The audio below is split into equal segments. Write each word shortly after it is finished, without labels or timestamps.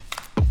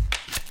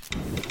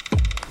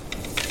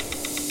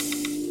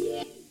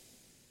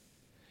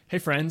Hey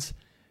friends,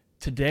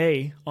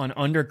 today on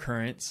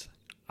Undercurrents,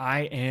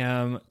 I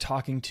am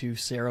talking to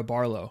Sarah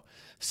Barlow.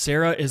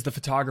 Sarah is the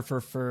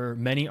photographer for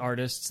many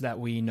artists that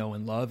we know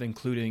and love,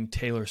 including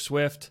Taylor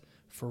Swift,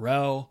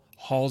 Pharrell,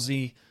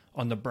 Halsey.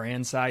 On the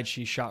brand side,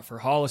 she shot for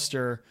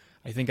Hollister.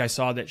 I think I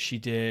saw that she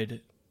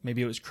did,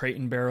 maybe it was Crate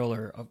and Barrel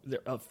or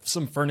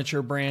some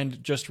furniture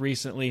brand just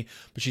recently,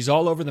 but she's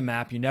all over the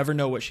map. You never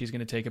know what she's going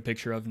to take a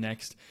picture of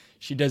next.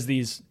 She does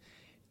these,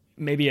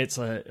 maybe it's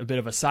a bit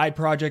of a side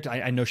project.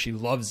 I know she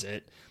loves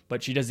it,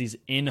 but she does these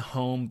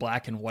in-home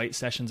black and white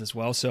sessions as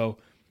well. So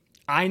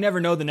I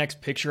never know the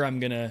next picture I'm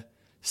going to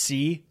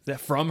see that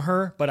from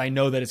her, but I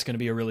know that it's going to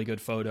be a really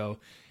good photo.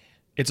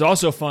 It's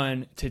also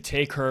fun to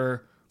take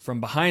her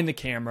from behind the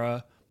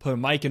camera, put a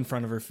mic in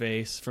front of her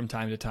face from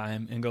time to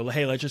time and go,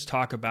 hey, let's just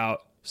talk about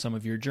some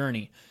of your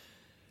journey.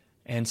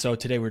 And so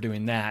today we're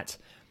doing that.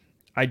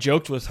 I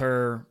joked with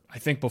her, I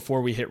think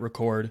before we hit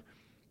record,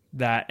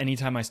 that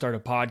anytime I start a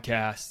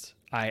podcast,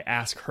 I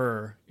ask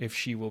her if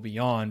she will be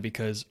on,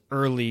 because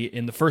early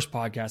in the first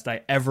podcast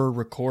I ever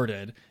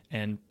recorded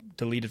and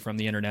deleted from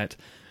the internet,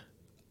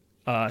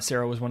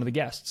 Sarah was one of the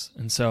guests.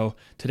 And so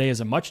today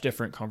is a much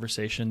different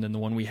conversation than the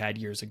one we had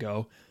years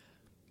ago,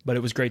 but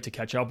it was great to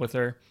catch up with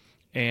her,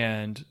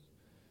 and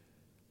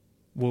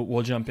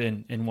we'll jump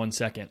in 1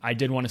 second. I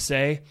did want to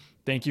say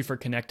thank you for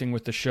connecting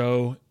with the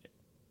show,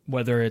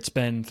 whether it's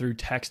been through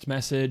text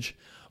message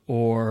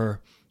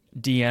or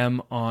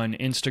DM on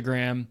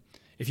Instagram.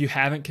 If you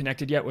haven't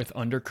connected yet with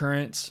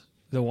Undercurrents,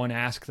 the one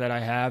ask that I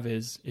have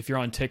is if you're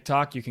on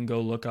TikTok, you can go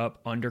look up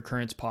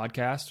Undercurrents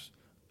Podcast.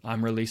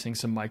 I'm releasing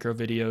some micro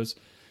videos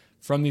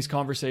from these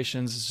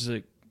conversations. This is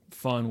a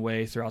fun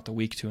way throughout the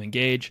week to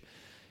engage.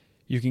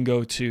 You can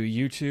go to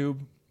YouTube.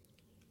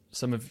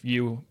 Some of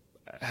you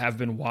have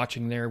been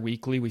watching there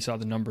weekly. We saw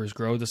the numbers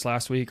grow this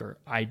last week, or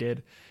I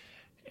did,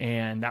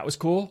 and that was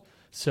cool.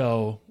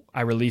 So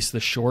I released the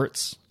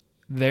shorts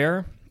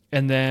there.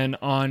 And then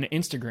on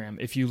Instagram,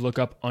 if you look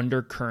up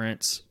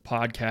Undercurrents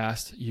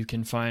Podcast, you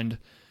can find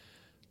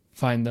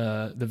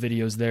the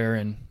videos there,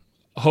 and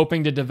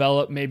hoping to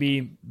develop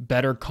maybe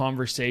better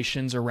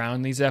conversations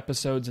around these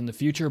episodes in the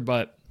future,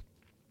 but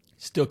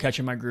still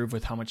catching my groove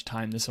with how much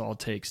time this all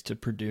takes to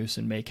produce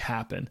and make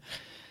happen.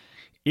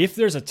 If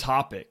there's a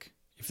topic,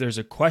 if there's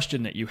a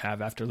question that you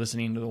have after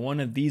listening to one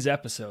of these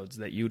episodes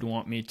that you'd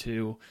want me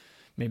to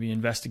maybe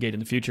investigate in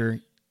the future,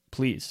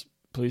 please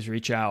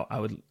reach out.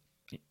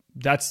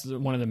 That's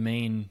one of the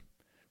main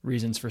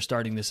reasons for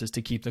starting this, is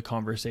to keep the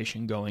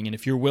conversation going. And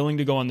if you're willing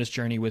to go on this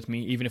journey with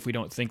me, even if we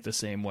don't think the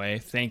same way,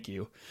 thank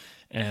you.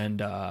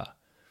 And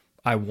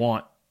I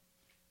want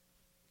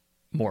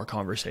more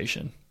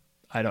conversation.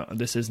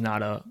 This is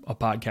not a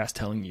podcast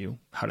telling you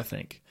how to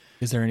think.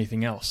 Is there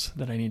anything else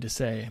that I need to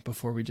say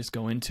before we just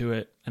go into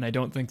it? And I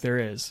don't think there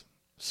is.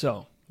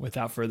 So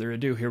without further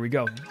ado, here we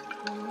go.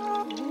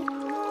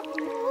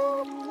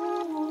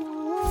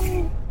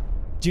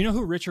 Do you know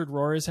who Richard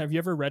Rohr is? Have you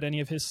ever read any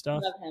of his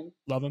stuff? Love him.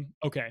 Love him?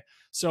 Okay.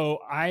 So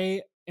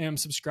I am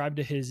subscribed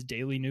to his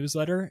daily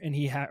newsletter, and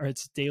or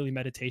it's daily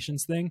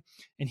meditations thing.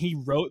 And he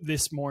wrote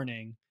this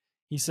morning,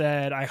 he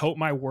said, I hope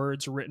my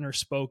words, written or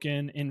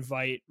spoken,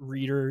 invite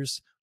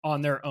readers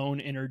on their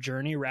own inner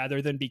journey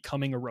rather than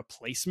becoming a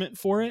replacement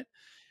for it.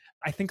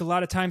 I think a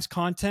lot of times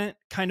content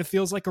kind of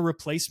feels like a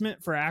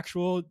replacement for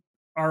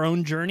our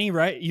own journey,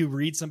 right? You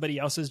read somebody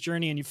else's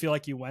journey and you feel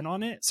like you went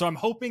on it. So I'm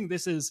hoping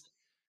this is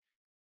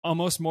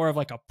almost more of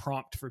like a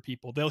prompt for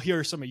people. They'll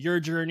hear some of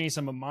your journey,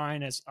 some of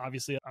mine, as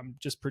obviously I'm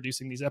just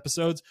producing these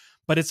episodes,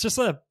 but it's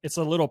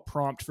a little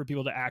prompt for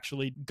people to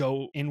actually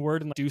go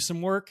inward and do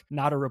some work,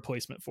 not a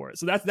replacement for it.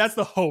 So that's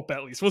the hope,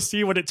 at least. We'll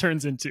see what it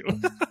turns into.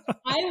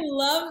 I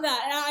love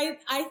that.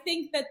 I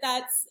think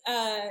that's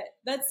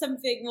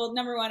something, well,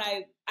 number one,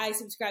 I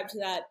subscribe to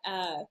that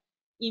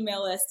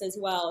email list as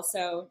well.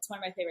 So it's one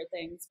of my favorite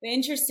things. The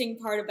interesting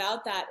part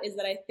about that is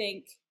that I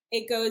think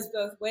it goes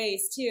both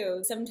ways too.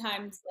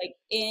 Sometimes, like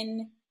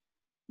in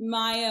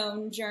my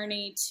own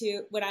journey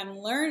to what I'm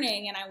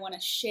learning and I want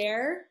to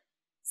share,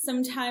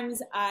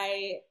 sometimes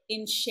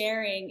in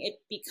sharing, it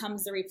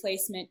becomes the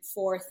replacement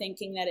for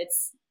thinking that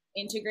it's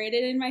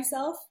integrated in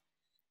myself.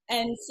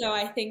 And so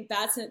I think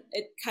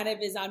it kind of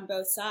is on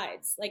both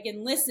sides. Like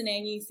in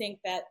listening, you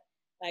think that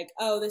like,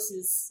 oh,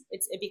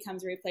 it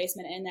becomes a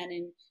replacement. And then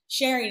in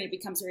sharing, it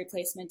becomes a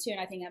replacement too. And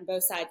I think on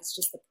both sides, it's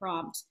just the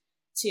prompt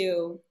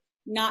to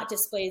not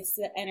display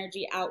the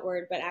energy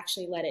outward, but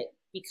actually let it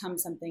become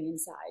something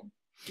inside.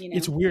 You know?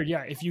 It's weird.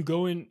 Yeah. If you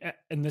go in,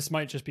 and this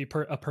might just be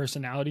a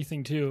personality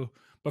thing too,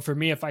 but for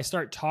me, if I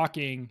start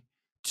talking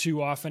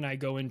too often, I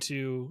go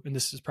into, and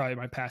this is probably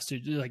my past too,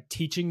 like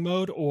teaching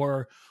mode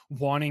or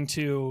wanting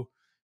to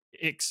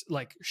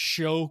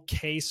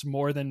showcase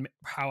more than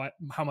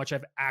how much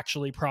I've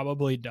actually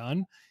probably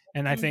done.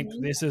 And I think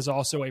this is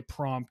also a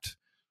prompt,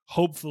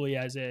 hopefully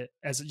as it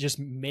just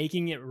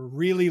making it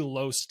really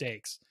low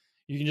stakes.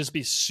 You can just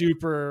be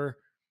super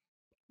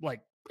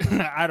like,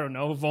 I don't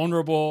know,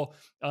 vulnerable,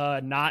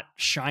 not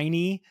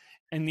shiny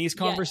in these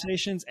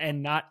conversations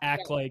and not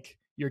act like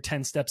you're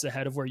 10 steps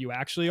ahead of where you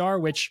actually are,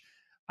 which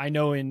I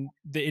know in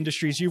the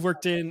industries you've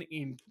worked in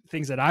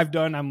things that I've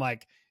done, I'm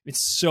like,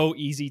 it's so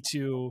easy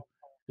to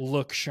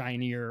look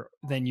shinier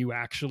than you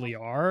actually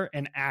are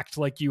and act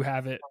like you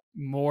have it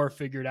more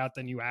figured out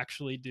than you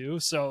actually do.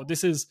 So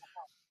the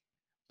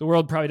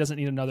world probably doesn't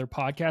need another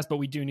podcast, but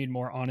we do need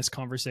more honest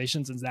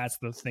conversations. And that's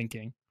the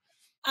thinking.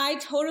 I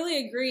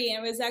totally agree.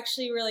 And it was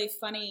actually really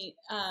funny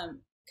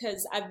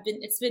because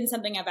it's been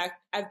something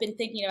I've been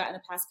thinking about in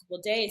the past couple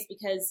of days,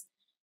 because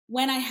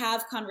when I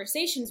have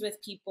conversations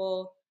with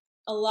people,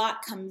 a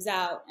lot comes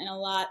out, and a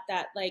lot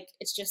that like,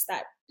 it's just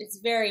that it's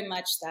very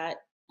much that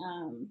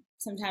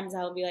sometimes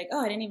I'll be like, oh,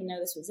 I didn't even know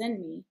this was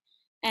in me.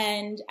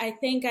 And I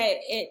think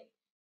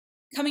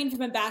coming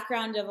from a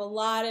background of a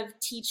lot of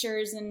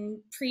teachers and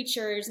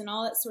preachers and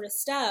all that sort of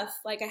stuff,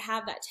 like I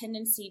have that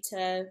tendency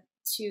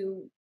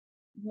to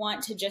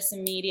want to just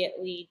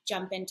immediately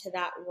jump into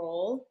that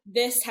role.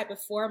 This type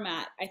of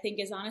format, I think,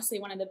 is honestly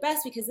one of the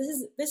best, because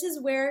this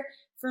is where,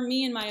 for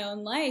me in my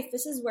own life,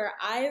 this is where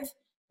I've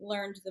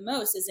learned the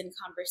most, is in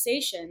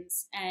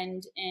conversations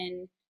and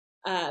in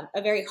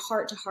a very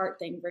heart-to-heart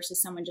thing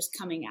versus someone just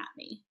coming at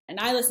me. And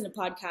I listen to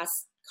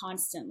podcasts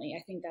constantly.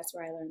 I think that's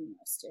where I learn the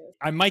most too.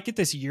 I might get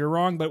this year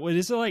wrong, but what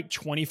is it, like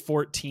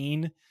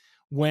 2014,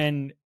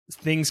 when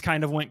things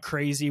kind of went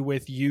crazy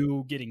with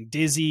you getting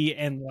dizzy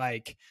and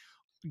like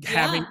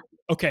having,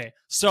 okay.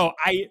 So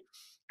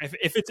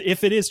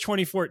if it is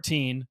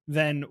 2014,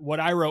 then what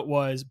I wrote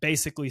was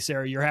basically,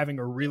 Sarah, you're having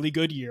a really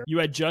good year. You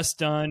had just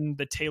done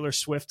the Taylor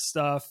Swift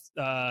stuff,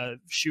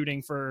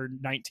 shooting for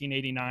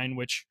 1989,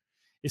 which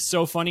is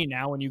so funny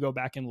now when you go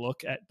back and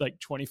look at like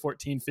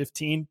 2014,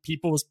 15,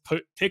 people's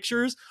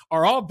pictures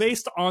are all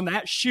based on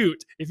that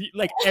shoot. If you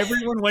like,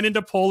 everyone went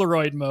into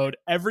Polaroid mode.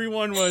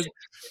 Everyone was,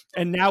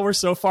 and now we're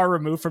so far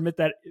removed from it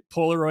that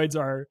Polaroids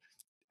are,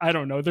 I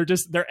don't know,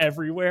 they're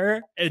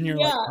everywhere. And you're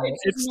like, oh,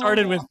 it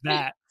started with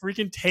that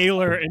freaking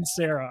Taylor and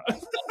Sarah.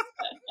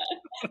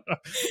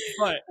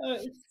 But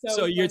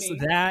so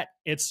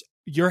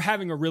you're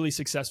having a really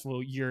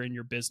successful year in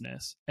your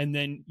business, and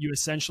then you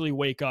essentially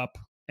wake up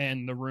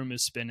and the room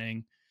is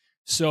spinning.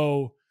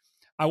 So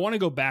I want to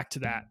go back to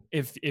that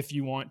if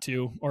you want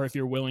to, or if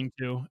you're willing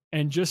to,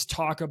 and just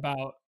talk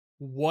about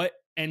what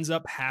ends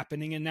up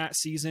happening in that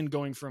season,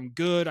 going from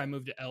good, I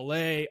moved to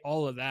LA,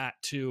 all of that,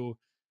 to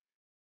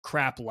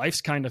crap,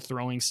 life's kind of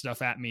throwing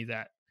stuff at me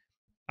that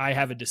I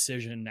have a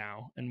decision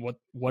now. And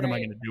what am I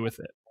going to do with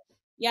it?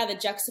 Yeah. The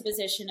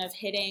juxtaposition of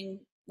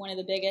hitting one of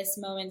the biggest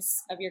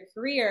moments of your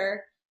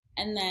career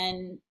and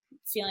then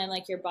feeling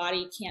like your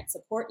body can't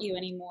support you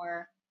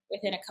anymore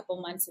within a couple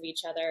months of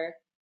each other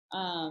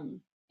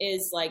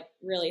is like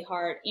really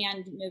hard,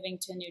 and moving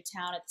to a new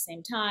town at the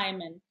same time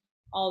and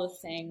all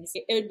the things.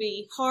 It would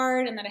be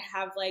hard, and then I'd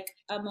have like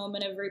a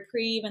moment of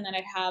reprieve, and then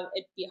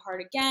it'd be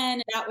hard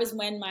again. That was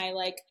when my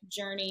like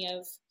journey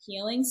of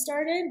healing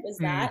started, was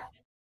that.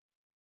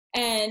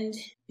 And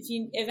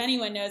if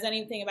anyone knows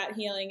anything about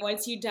healing,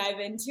 once you dive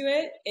into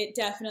it, it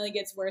definitely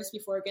gets worse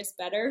before it gets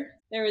better.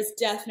 There was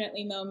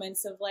definitely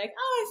moments of like,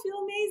 oh, I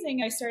feel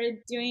amazing. I started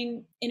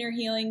doing inner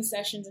healing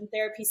sessions and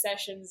therapy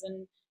sessions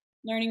and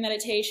learning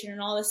meditation and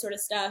all this sort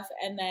of stuff.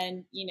 And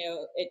then,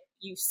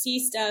 you see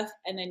stuff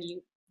and then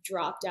you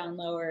drop down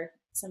lower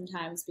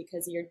sometimes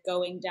because you're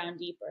going down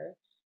deeper.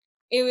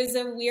 It was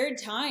a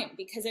weird time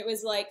because it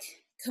was like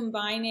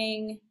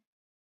combining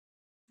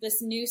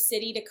this new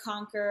city to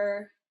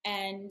conquer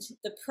and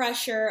the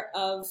pressure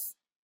of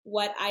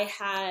what I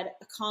had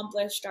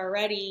accomplished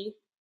already,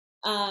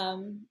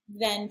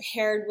 then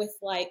paired with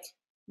like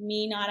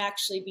me not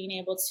actually being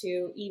able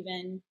to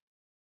even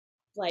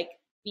like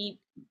be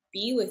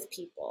with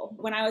people.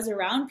 When I was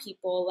around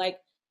people, like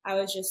I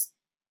was just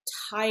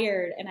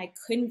tired and I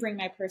couldn't bring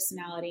my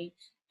personality,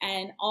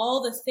 and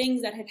all the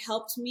things that had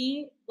helped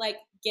me like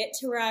get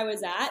to where I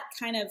was at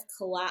kind of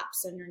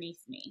collapsed underneath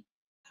me.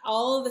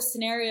 All of the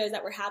scenarios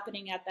that were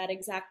happening at that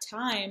exact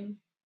time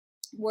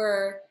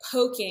were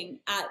poking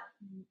at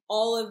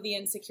all of the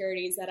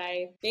insecurities that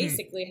I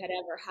basically had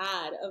ever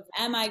had of,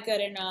 am I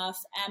good enough?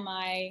 Am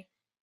I,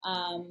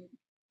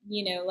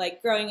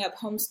 like growing up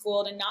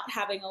homeschooled and not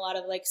having a lot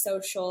of like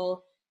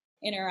social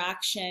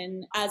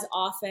interaction as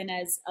often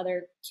as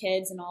other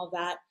kids and all of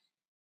that.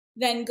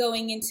 Then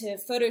going into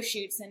photo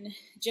shoots and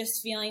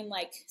just feeling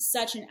like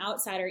such an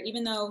outsider,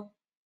 even though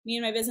me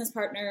and my business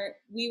partner,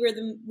 we were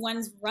the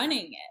ones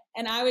running it.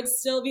 And I would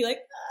still be like,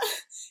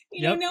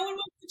 no one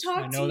wants to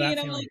talk to me. And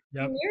I'm like,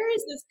 where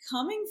is this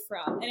coming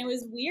from? And it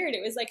was weird.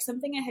 It was like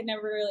something I had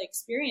never really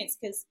experienced,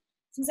 because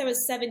since I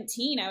was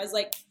 17, I was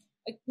like,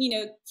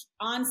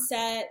 on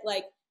set,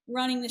 like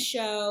running the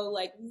show,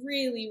 like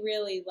really,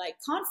 really like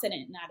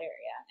confident in that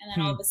area. And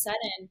then all of a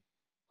sudden,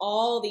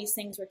 all these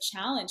things were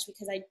challenged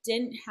because I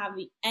didn't have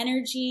the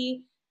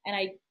energy,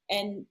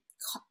 and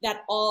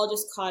that all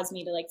just caused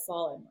me to like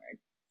fall inward,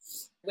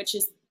 which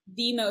is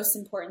the most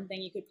important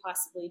thing you could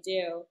possibly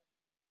do.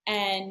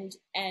 And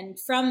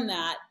from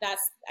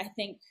that's, I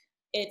think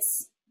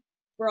it's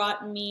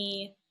brought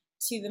me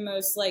to the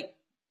most like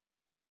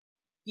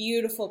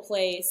beautiful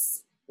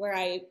place where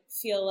I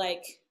feel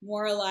like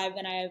more alive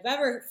than I have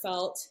ever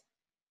felt.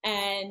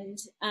 And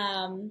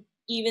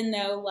even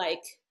though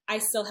like I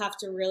still have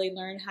to really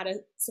learn how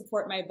to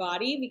support my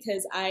body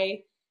because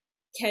I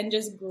can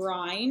just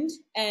grind.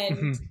 And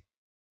Mhm.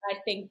 I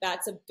think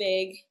that's a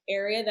big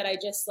area that I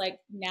just like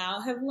now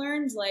have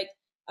learned like,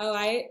 oh,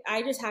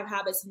 I just have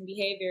habits and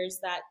behaviors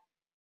that,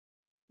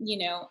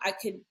 I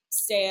could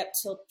stay up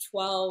till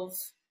 12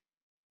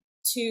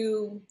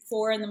 to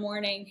 4 in the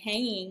morning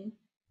hanging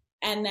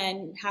and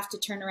then have to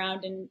turn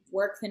around and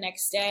work the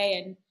next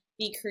day and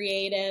be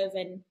creative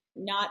and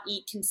not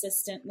eat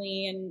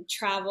consistently and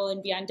travel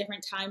and be on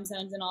different time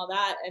zones and all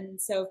that. And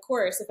so, of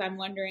course, if I'm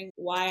wondering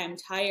why I'm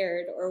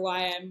tired or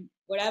why I'm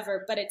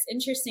whatever, but it's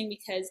interesting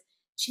because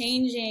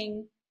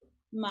changing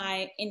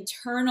my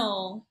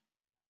internal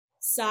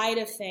side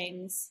of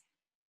things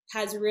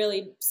has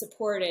really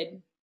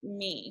supported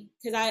me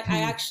because I Hmm.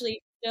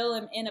 actually still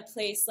am in a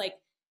place like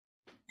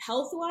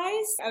health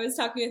wise. I was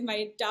talking with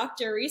my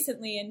doctor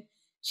recently and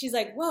she's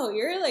like, whoa,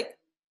 you're like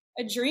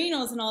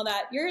adrenals and all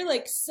that. You're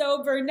like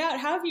so burned out.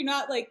 How have you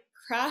not like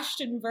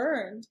crashed and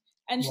burned?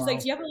 And she's like,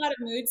 Wow. do you have a lot of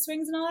mood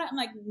swings and all that? I'm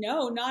like,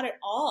 no, not at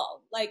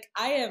all. Like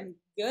I am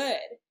good.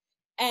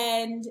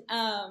 And,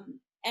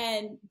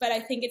 but I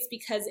think it's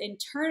because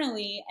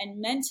internally and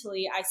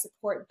mentally I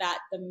support that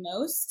the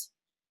most.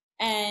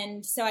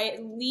 And so I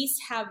at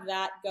least have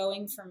that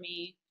going for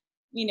me,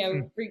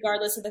 Hmm.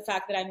 regardless of the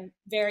fact that I'm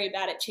very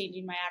bad at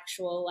changing my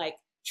actual like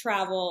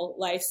travel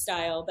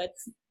lifestyle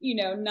that's,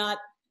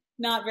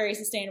 not very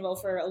sustainable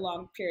for a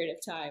long period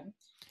of time,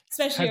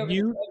 especially Have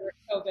you over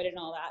COVID and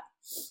all that.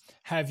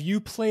 have you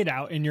played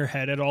out in your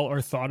head at all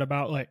or thought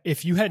about like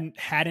if you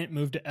hadn't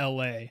moved to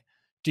LA,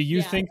 do you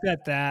Yeah. think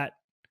that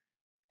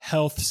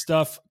health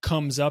stuff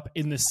comes up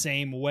in the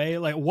same way?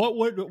 Like what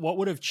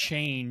would have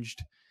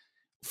changed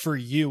for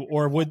you,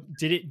 or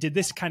did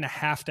this kind of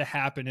have to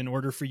happen in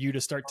order for you to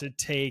start to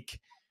take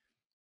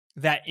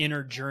that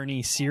inner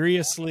journey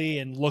seriously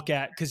and look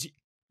at, because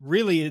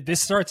really this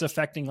starts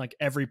affecting like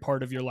every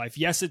part of your life.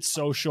 Yes, it's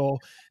social,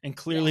 and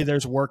clearly Yeah.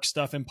 there's work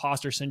stuff,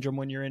 imposter syndrome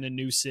when you're in a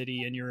new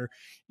city and you're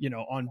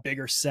on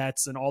bigger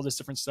sets and all this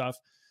different stuff.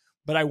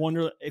 But I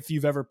wonder if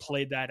you've ever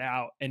played that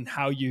out and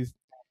how you,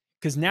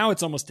 because now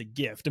it's almost a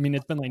gift. I mean,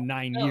 it's been like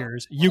 9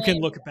 years. Oh, You can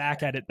million. look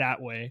back at it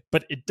that way,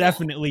 but it Yeah.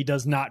 definitely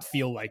does not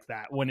feel like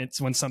that when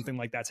something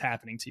like that's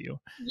happening to you.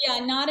 Yeah,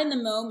 not in the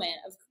moment.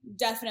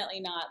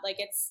 Definitely not. Like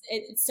it's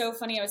so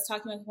funny. I was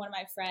talking with one of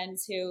my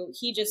friends who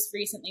he just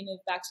recently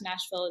moved back to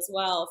Nashville as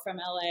well from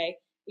LA.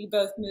 We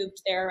both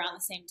moved there around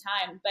the same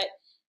time, but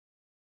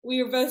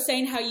we were both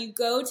saying how you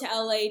go to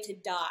LA to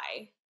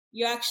die.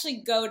 You actually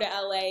go to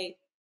LA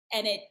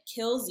and it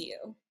kills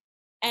you,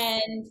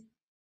 and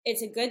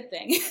it's a good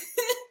thing.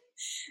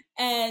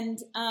 And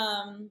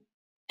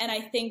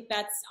I think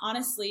that's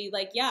honestly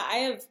like, yeah,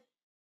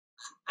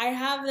 I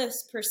have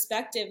this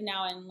perspective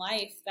now in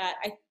life that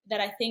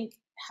I think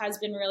has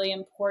been really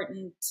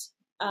important,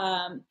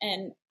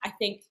 and I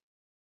think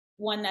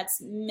one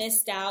that's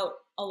missed out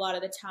a lot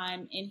of the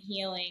time in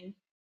healing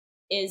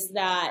is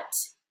that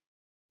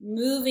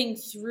moving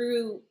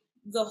through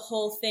the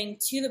whole thing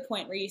to the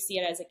point where you see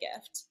it as a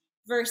gift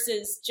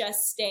versus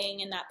just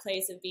staying in that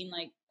place of being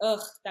like,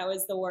 ugh, that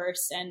was the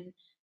worst, and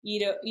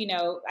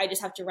I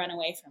just have to run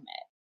away from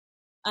it.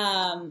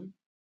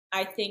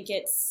 I think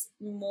it's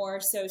more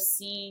so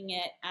seeing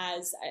it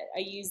as I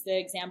use the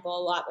example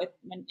a lot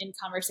in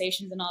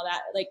conversations and all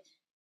that. Like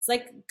it's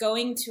like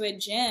going to a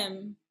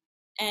gym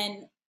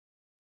and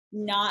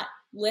not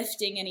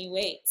lifting any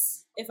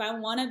weights. If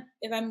I'm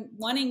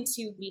wanting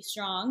to be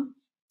strong,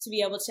 to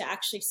be able to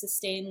actually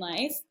sustain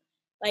life,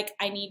 like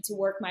I need to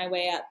work my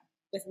way up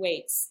with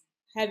weights,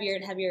 heavier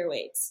and heavier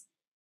weights.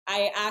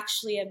 I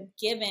actually am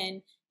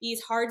given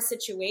these hard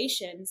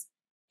situations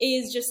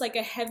is just like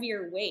a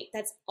heavier weight.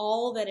 That's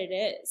all that it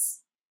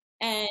is.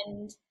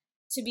 And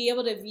to be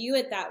able to view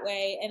it that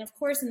way, and of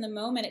course in the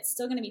moment it's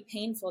still going to be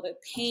painful. The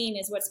pain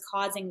is what's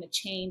causing the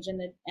change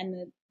and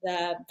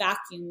the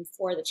vacuum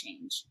for the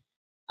change.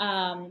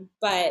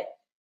 But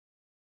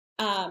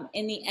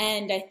in the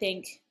end, I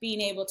think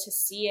being able to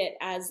see it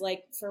as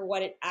like for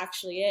what it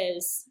actually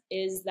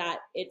is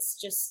that it's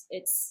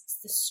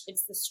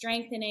the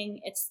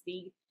strengthening, it's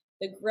the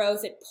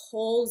growth. It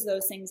pulls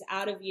those things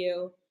out of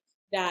you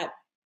that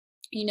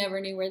you never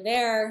knew were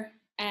there,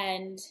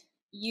 and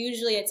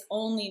usually it's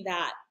only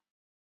that.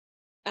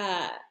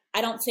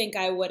 I don't think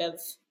I would have.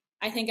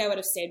 I think I would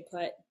have stayed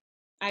put.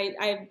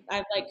 I've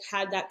like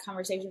had that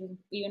conversation with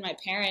even my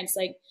parents,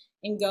 like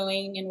in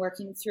going and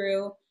working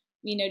through,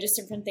 just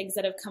different things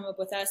that have come up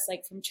with us,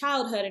 like from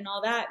childhood and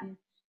all that. And,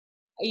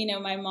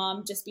 my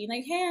mom just being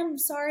like, hey, I'm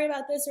sorry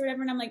about this or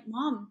whatever. And I'm like,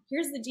 Mom,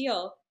 here's the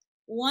deal.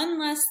 One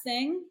less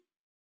thing,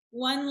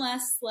 one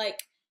less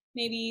like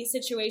maybe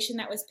situation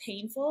that was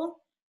painful,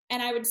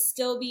 and I would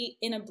still be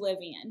in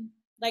oblivion.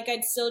 Like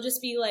I'd still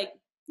just be like,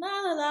 la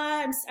la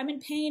la, I'm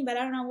in pain, but I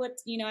don't know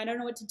I don't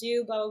know what to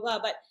do, blah, blah, blah.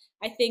 But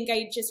I think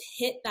I just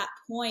hit that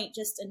point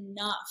just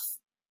enough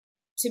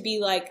to be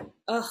like,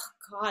 oh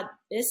God,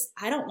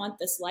 I don't want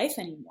this life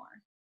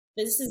anymore.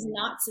 This is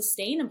not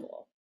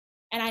sustainable.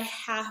 And I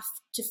have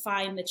to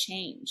find the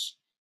change.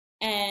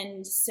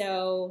 And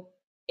so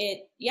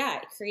it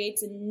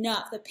creates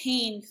enough, the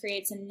pain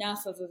creates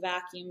enough of a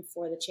vacuum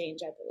for the change,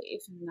 I believe.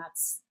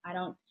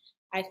 And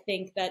I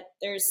think that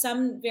there's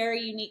some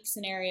very unique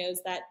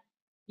scenarios that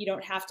you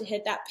don't have to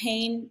hit that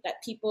pain, that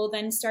people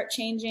then start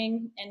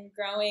changing and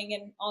growing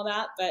and all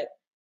that. But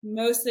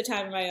most of the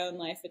time in my own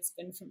life, it's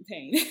been from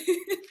pain.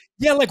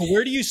 Yeah. Like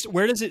where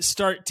does it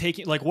start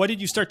taking, like, what did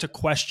you start to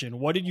question?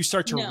 What did you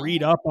start to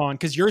read up on?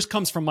 Cause yours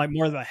comes from like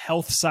more of the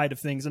health side of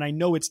things. And I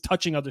know it's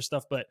touching other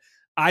stuff, but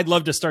I'd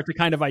love to start to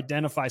kind of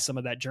identify some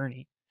of that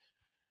journey.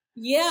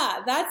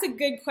 Yeah, that's a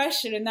good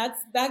question. And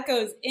that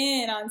goes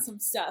in on some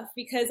stuff,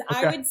 because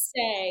okay. I would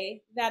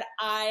say that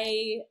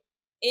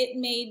it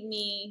made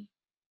me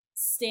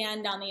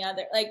stand on the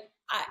other,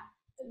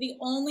 the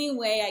only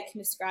way I can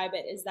describe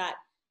it is that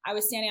I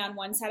was standing on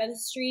one side of the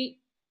street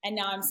and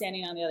now I'm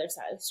standing on the other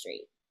side of the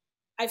street.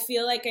 I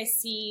feel like I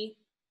see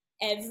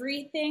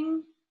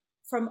everything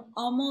from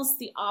almost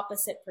the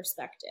opposite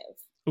perspective.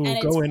 Ooh,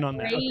 and go in on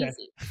crazy.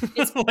 That.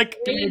 Okay. It's like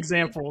give me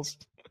examples.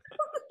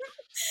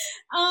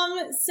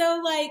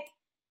 So like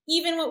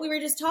even what we were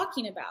just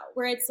talking about,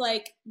 where it's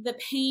like the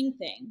pain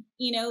thing,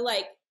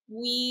 like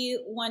we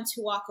want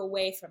to walk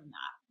away from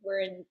that.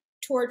 We're in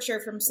torture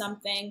from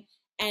something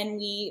and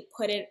we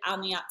put it on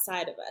the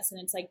outside of us.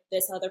 And it's like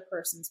this other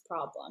person's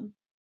problem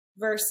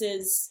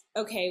versus,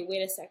 okay,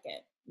 wait a second.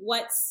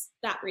 What's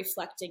that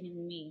reflecting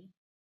in me?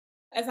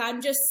 If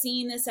I'm just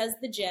seeing this as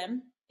the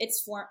gym,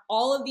 it's for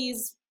all of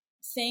these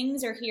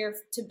things are here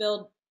to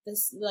build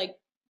this, like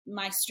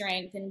my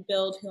strength and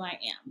build who I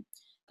am.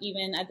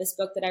 Even at this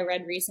book that I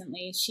read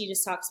recently, she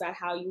just talks about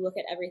how you look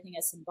at everything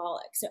as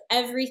symbolic. So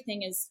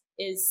everything is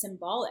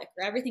symbolic,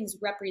 or everything's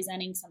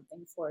representing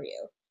something for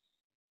you.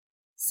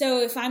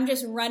 So if I'm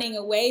just running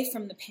away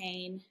from the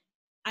pain,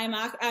 I'm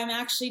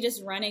actually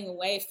just running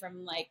away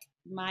from like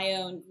my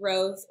own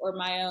growth or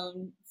my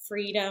own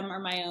freedom or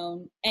my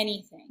own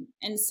anything.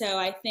 And so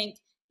I think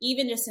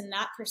even just in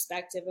that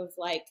perspective of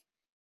like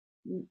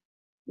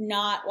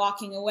not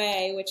walking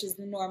away, which is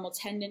the normal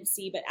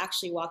tendency, but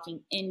actually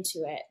walking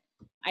into it,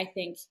 I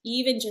think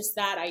even just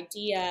that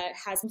idea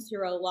has been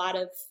through a lot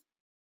of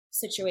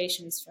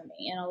situations for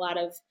me and a lot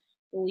of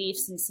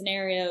beliefs and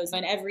scenarios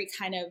in every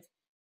kind of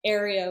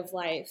area of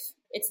life.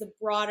 It's the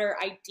broader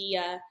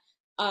idea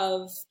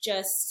of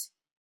just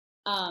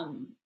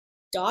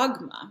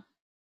dogma.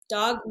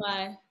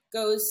 Dogma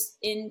goes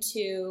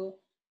into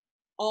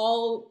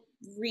all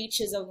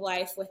reaches of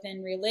life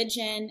within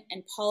religion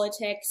and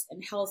politics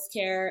and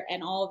healthcare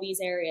and all these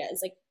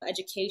areas, like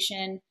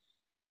education.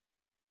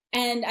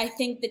 And I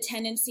think the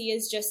tendency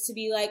is just to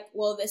be like,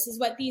 well, this is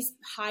what these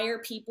higher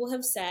people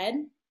have said,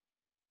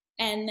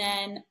 and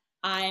then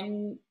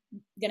I'm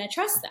going to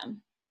trust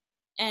them.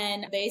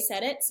 And they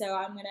said it, so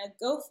I'm going to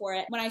go for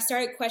it. When I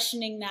started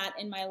questioning that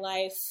in my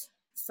life,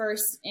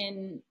 first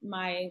in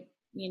my,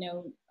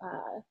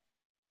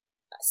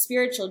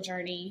 spiritual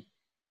journey,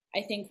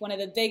 I think one of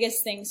the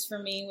biggest things for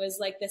me was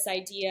like this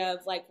idea of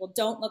like, well,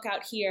 don't look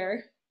out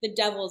here. The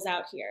devil's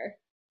out here.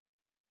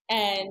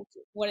 And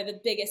one of the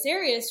biggest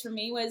areas for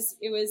me was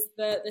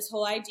this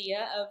whole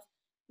idea of,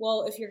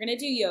 well, if you're going to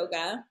do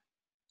yoga,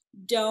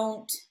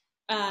 don't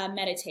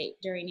meditate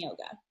during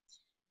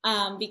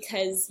yoga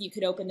because you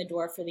could open the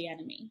door for the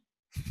enemy.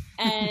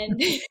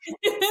 And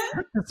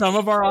some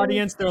of our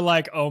audience, they're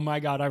like, oh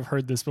my God, I've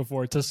heard this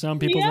before. To some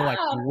people, they're like,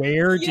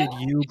 where did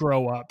you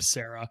grow up,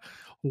 Sarah?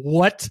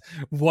 What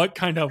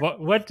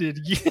did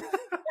you?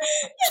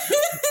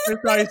 There's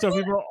probably some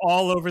people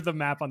all over the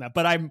map on that,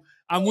 but I'm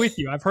with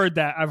you. I've heard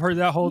that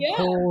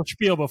whole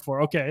spiel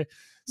before. Okay.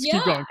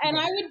 Keep going. And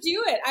I would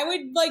do it. I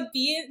would like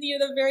be in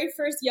the very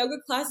first yoga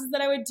classes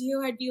that I would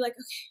do. I'd be like,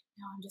 okay,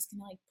 no, I'm just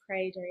gonna like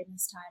pray during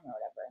this time or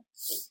whatever.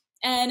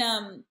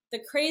 And the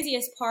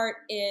craziest part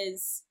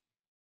is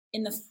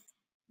in the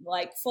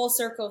like full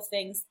circle of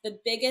things, the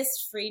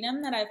biggest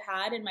freedom that I've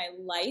had in my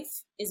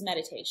life is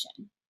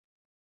meditation.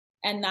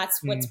 And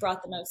that's what's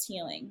brought the most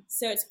healing.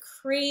 So it's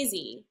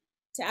crazy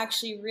to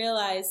actually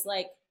realize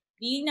like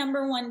the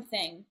number one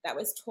thing that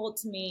was told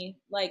to me,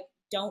 like,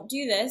 don't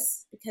do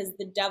this because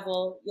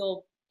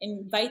you'll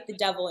invite the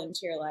devil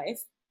into your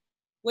life,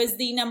 was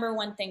the number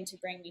one thing to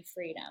bring me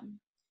freedom.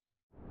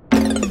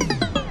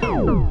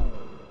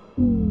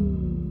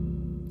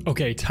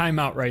 Okay, time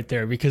out right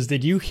there, because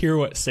did you hear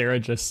what Sarah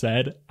just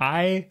said?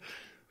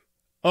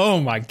 Oh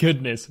my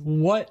goodness,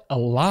 what a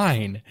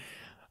line.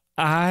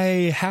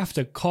 I have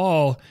to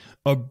call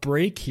a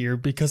break here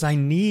because I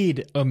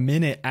need a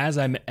minute as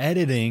I'm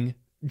editing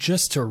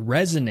just to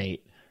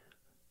resonate.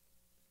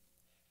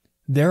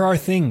 There are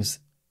things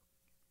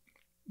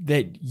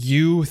that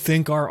you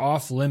think are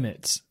off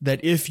limits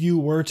that if you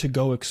were to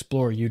go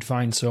explore, you'd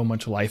find so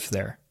much life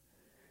there.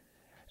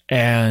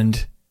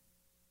 And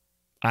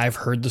I've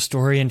heard the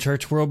story in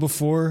church world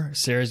before.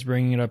 Sarah's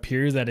bringing it up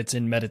here that it's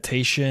in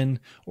meditation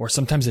or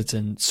sometimes it's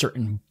in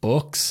certain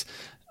books.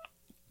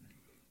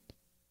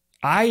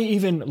 I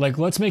even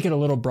let's make it a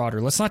little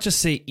broader. Let's not just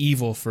say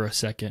evil for a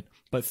second,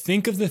 but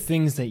think of the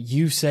things that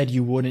you said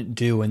you wouldn't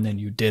do and then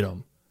you did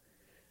them.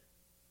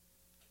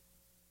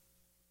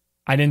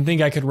 I didn't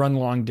think I could run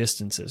long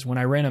distances. When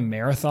I ran a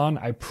marathon,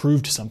 I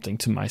proved something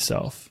to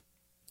myself.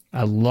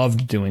 I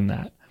loved doing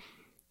that.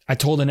 I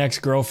told an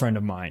ex-girlfriend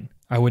of mine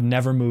I would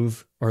never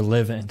move or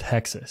live in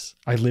Texas.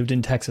 I lived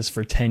in Texas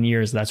for 10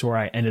 years. That's where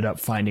I ended up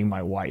finding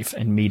my wife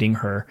and meeting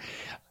her.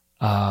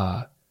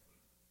 I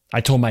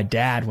told my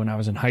dad when I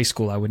was in high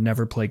school I would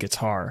never play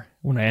guitar,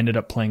 when I ended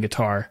up playing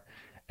guitar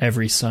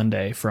every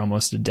Sunday for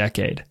almost a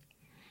decade.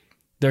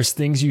 There's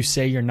things you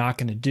say you're not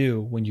going to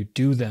do. When you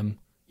do them,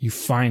 you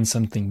find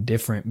something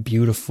different,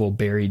 beautiful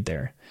buried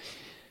there.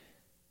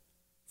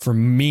 For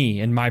me,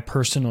 in my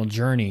personal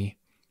journey,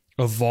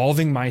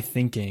 evolving my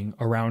thinking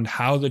around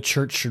how the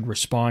church should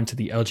respond to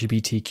the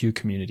LGBTQ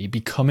community,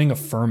 becoming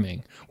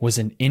affirming, was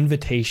an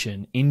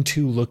invitation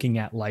into looking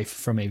at life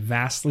from a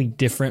vastly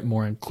different,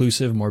 more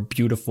inclusive, more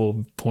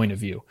beautiful point of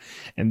view.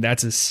 And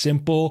that's as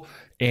simple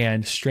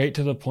and straight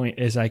to the point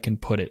as I can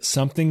put it.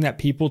 Something that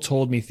people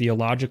told me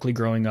theologically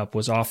growing up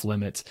was off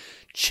limits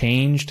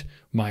changed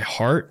my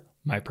heart,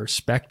 my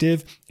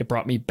perspective. It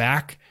brought me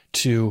back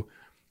to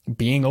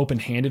being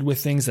open-handed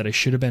with things that I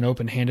should have been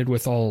open-handed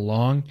with all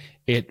along.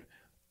 It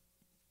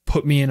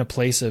put me in a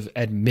place of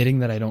admitting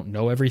that I don't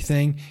know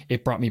everything.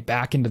 It brought me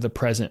back into the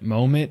present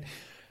moment.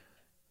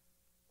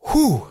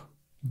 Whew,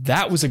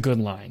 that was a good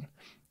line.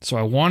 So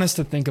I want us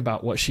to think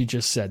about what she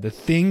just said. The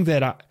thing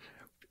that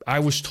I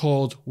was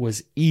told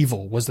was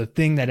evil was the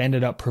thing that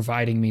ended up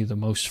providing me the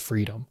most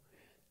freedom.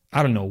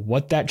 I don't know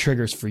what that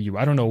triggers for you.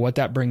 I don't know what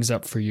that brings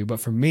up for you. But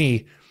for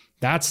me,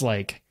 that's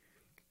like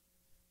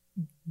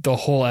the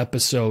whole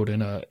episode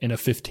in a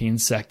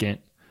 15-second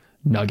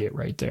nugget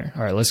right there.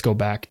 All right, let's go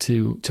back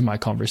to my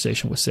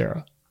conversation with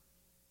Sarah.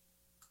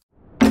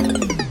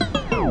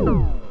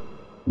 In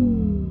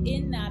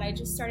that, I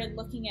just started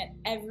looking at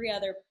every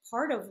other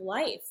part of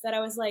life that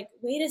I was like,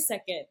 wait a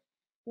second,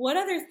 what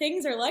other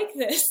things are like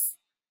this?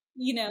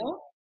 You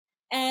know?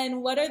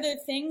 And what other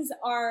things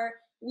are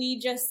we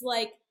just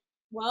like,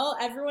 well,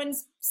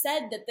 everyone's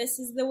said that this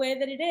is the way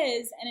that it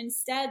is. And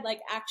instead, like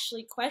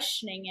actually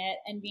questioning it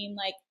and being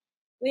like,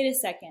 wait a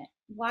second,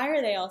 why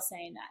are they all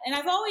saying that? And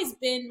I've always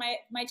been,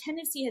 my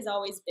tendency has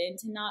always been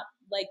to not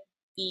like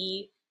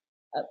be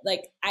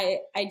like,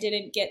 I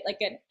didn't get like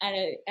an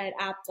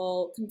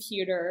Apple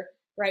computer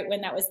right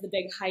when that was the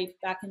big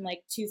hype back in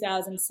like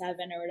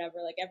 2007 or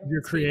whatever. Like everyone.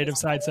 Your creative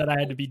side said I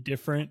had to be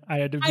different.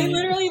 I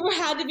literally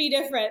had to be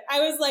different. I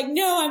was like,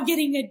 no, I'm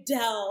getting a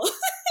Dell.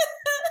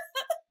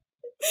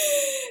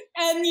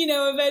 And you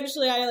know,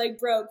 eventually I like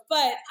broke,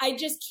 but I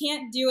just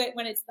can't do it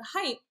when it's the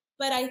hype.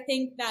 But I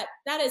think that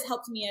has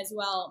helped me as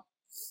well,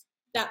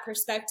 that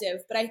perspective.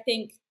 But I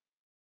think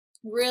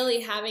really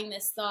having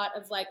this thought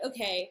of like,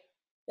 okay,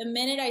 the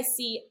minute I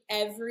see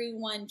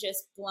everyone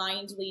just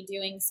blindly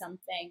doing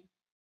something,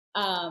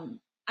 I'm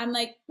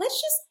like,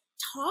 let's just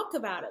talk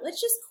about it.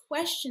 Let's just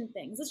question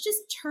things. Let's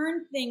just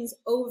turn things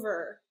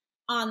over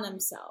on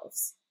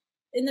themselves.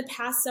 In the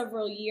past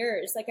several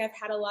years, like I've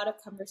had a lot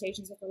of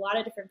conversations with a lot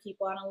of different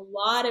people on a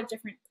lot of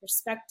different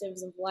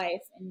perspectives of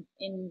life and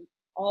in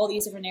all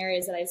these different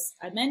areas that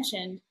I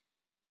mentioned.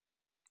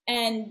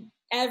 And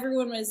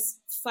everyone was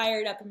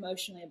fired up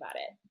emotionally about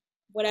it,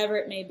 whatever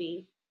it may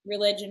be,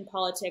 religion,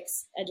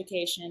 politics,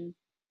 education,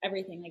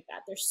 everything like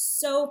that. They're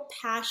so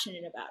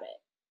passionate about it.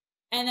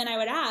 And then I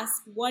would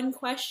ask one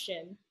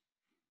question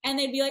and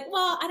they'd be like,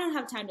 well, I don't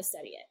have time to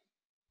study it.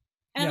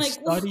 And yeah, like,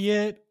 study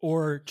it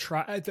or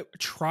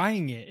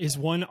trying it is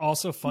one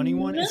also funny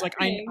one. It's like,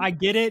 I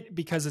get it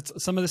because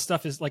it's some of the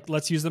stuff is like,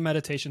 let's use the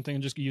meditation thing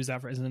and just use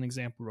that as an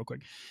example real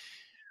quick.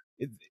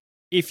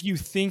 If you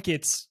think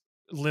it's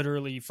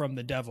literally from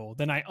the devil,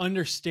 then I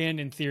understand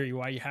in theory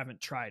why you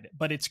haven't tried it.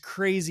 But it's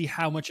crazy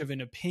how much of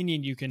an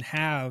opinion you can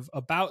have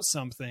about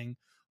something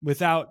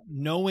without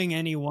knowing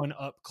anyone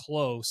up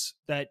close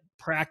that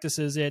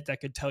practices it, that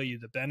could tell you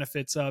the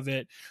benefits of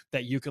it,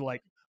 that you could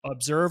like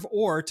observe,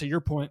 or to your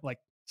point, like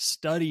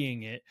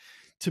studying it.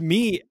 To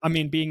me, I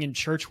mean, being in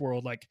church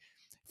world, like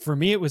for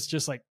me, it was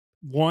just like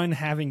one,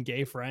 having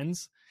gay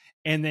friends,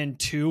 and then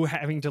two,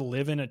 having to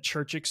live in a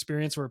church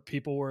experience where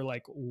people were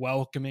like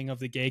welcoming of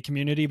the gay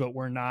community, but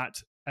were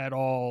not at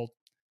all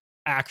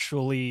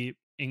actually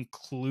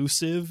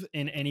inclusive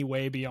in any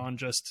way beyond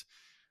just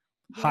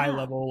high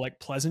level like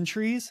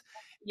pleasantries.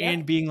 Yep.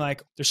 And being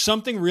like, there's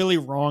something really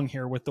wrong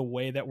here with the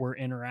way that we're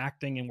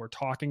interacting and we're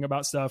talking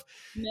about stuff.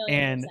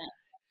 And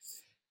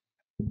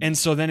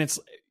so then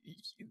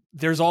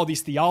there's all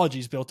these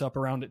theologies built up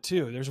around it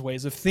too. There's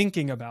ways of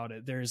thinking about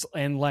it.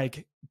 And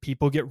like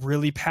people get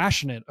really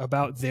passionate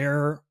about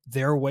their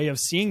way of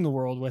seeing the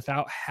world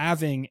without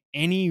having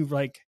any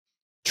like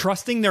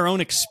trusting their own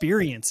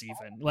experience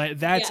even like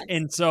that's. Yes.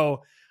 And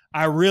so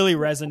I really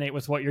resonate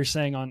with what you're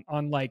saying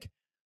on like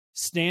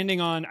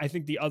standing on, I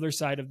think, the other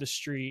side of the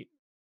street,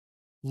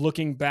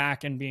 looking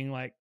back and being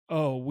like,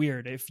 oh,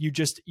 weird. If you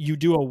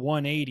do a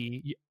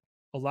 180,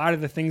 a lot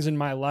of the things in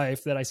my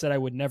life that I said I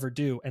would never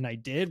do and I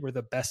did were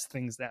the best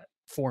things that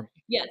for me.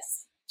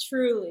 Yes,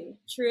 truly,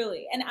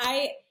 truly. And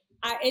I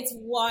it's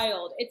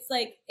wild. It's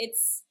like, it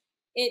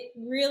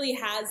really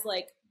has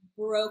like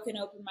broken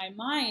open my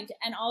mind.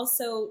 And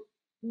also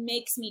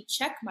makes me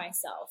check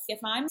myself. If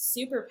I'm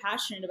super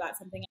passionate about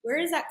something, where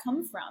does that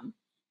come from?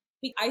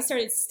 I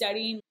started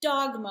studying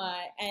dogma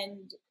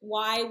and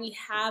why we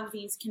have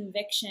these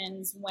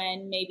convictions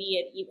when maybe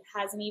it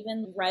hasn't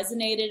even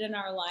resonated in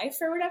our life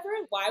or whatever,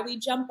 why we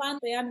jump on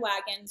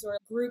bandwagons or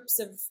groups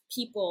of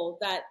people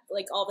that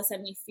like all of a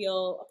sudden we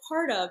feel a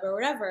part of or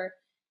whatever.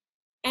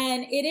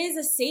 And it is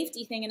a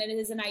safety thing and it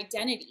is an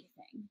identity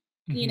thing,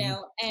 you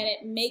know, and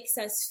it makes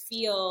us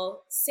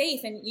feel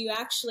safe. And you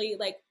actually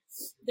like,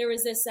 there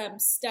was this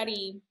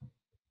study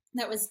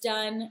that was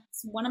done.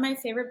 It's one of my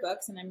favorite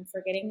books, and I'm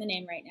forgetting the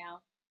name right now.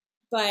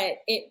 But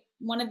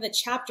one of the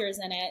chapters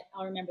in it,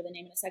 I'll remember the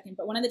name in a second,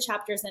 but one of the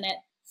chapters in it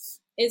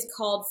is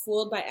called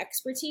Fooled by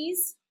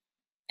Expertise.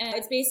 And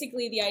it's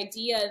basically the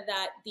idea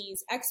that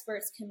these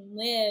experts can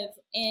live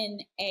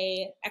in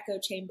a echo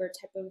chamber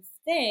type of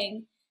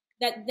thing,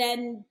 that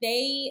then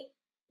they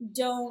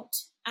don't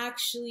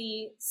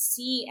actually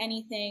see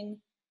anything.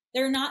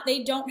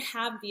 They don't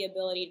have the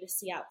ability to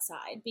see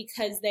outside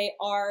because they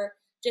are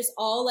just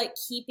all like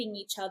keeping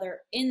each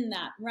other in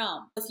that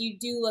realm. If you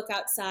do look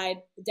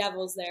outside, the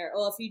devil's there.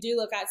 Well, if you do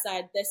look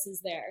outside, this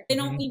is there. They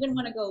don't even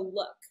want to go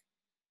look.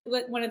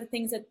 But one of the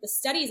things that the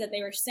studies that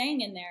they were saying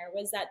in there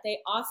was that they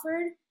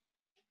offered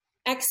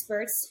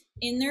experts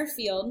in their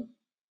field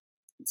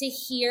to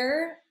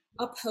hear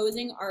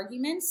opposing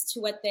arguments to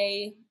what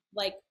they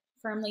like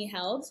firmly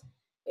held.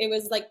 It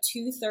was like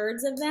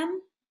 2/3 of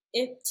them.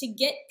 To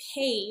get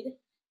paid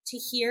to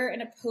hear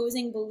an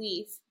opposing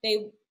belief,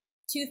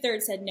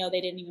 2/3 said no,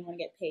 they didn't even want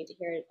to get paid to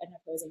hear an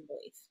opposing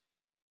belief.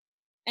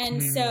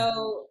 And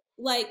so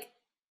like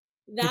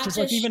that, which is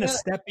like even a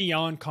step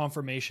beyond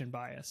confirmation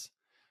bias,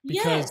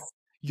 because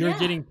you're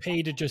getting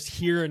paid to just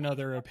hear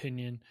another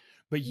opinion,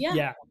 but you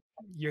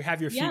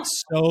have your feet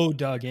so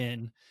dug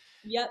in.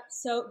 Yep.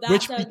 So that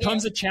which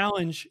becomes a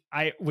challenge,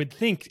 I would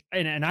think,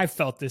 and I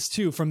felt this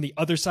too, from the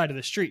other side of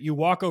the street. You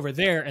walk over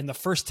there and the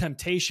first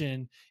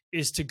temptation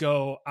is to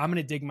go, I'm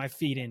going to dig my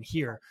feet in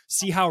here.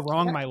 See how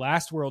wrong my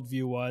last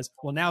worldview was.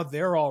 Well, now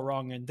they're all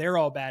wrong and they're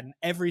all bad and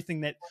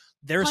everything that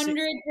they're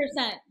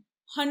 100%.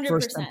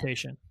 First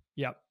temptation.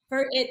 Yep.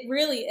 It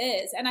really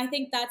is. And I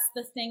think that's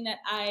the thing that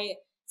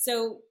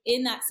so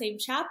in that same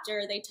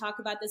chapter, they talk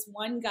about this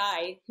one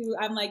guy who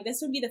I'm like, this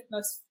would be the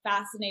most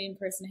fascinating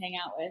person to hang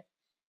out with,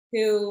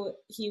 who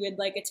he would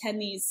like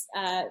attend these,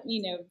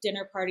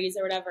 dinner parties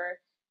or whatever.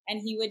 And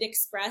he would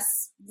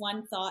express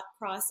one thought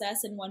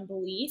process and one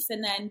belief.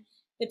 And then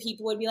the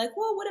people would be like,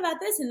 well, what about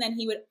this? And then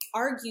he would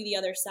argue the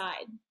other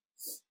side.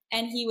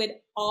 And he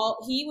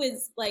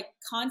was like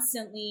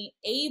constantly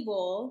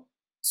able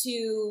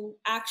to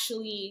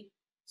actually,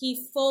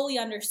 he fully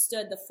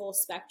understood the full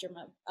spectrum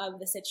of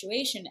the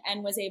situation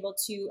and was able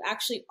to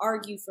actually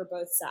argue for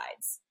both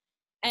sides.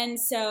 And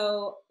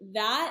so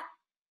that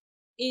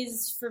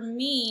is, for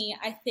me,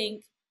 I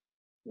think,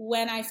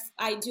 when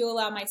I do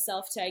allow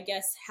myself to, I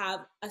guess, have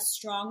a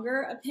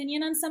stronger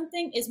opinion on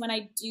something, is when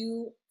I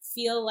do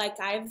feel like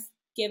I've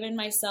given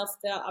myself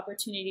the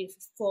opportunity to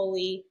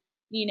fully,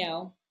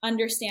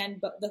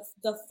 understand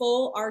the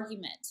full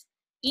argument.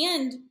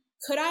 And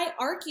could I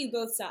argue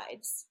both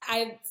sides?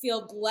 I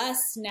feel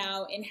blessed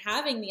now in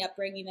having the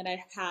upbringing that I've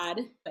had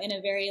in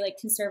a very like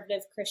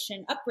conservative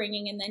Christian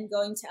upbringing, and then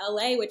going to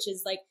LA, which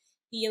is like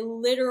the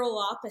literal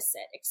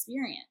opposite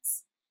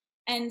experience.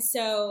 And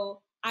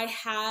so I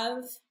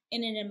have,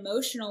 in an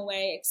emotional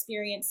way,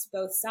 experienced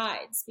both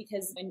sides,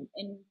 because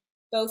in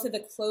both of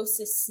the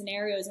closest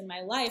scenarios in my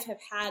life have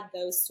had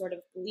those sort of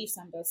beliefs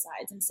on both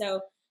sides. And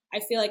so I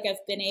feel like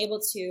I've been able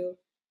to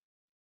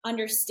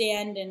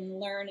understand and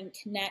learn and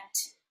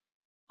connect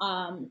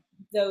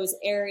those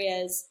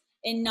areas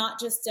in not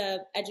just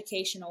a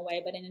educational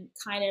way, but in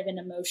kind of an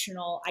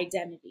emotional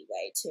identity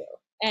way too.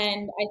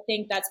 And I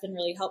think that's been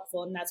really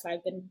helpful. And that's why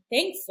I've been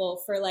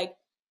thankful for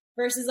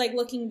versus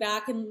looking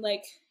back and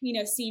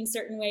seeing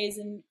certain ways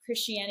in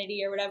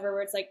Christianity or whatever,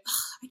 where it's like,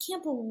 oh, I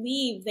can't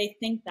believe they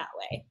think that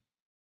way.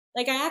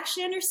 Like, I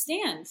actually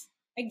understand.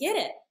 I get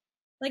it.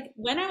 Like,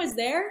 when I was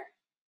there,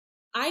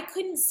 I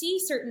couldn't see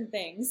certain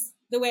things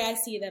the way I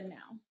see them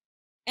now.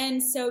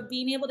 And so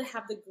being able to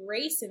have the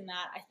grace in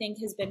that, I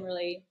think, has been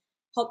really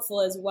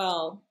helpful as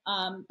well.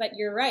 But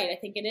you're right. I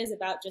think it is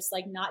about just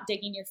not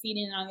digging your feet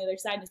in on the other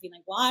side and just being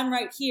like, well, I'm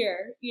right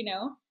here.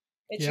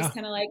 It's just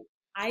kind of like,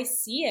 I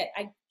see it.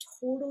 I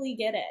totally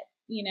get it,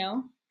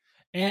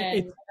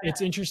 And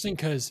it's interesting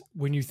because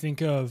when you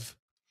think of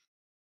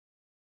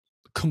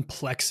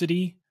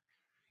complexity,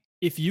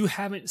 if you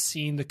haven't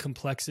seen the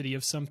complexity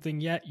of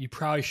something yet, you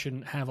probably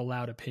shouldn't have a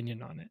loud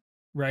opinion on it,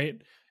 right?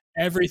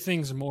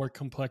 Everything's more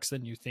complex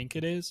than you think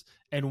it is.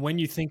 And when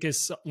you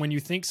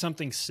think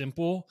something's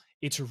simple,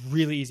 it's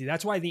really easy.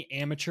 That's why the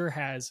amateur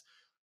has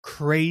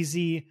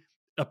crazy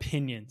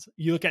opinions.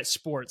 You look at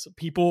sports,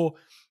 people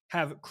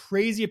have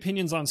crazy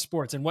opinions on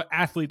sports and what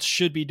athletes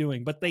should be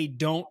doing, but they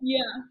don't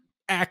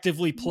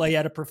actively play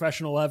at a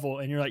professional level.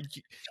 And you're like,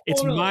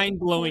 it's mind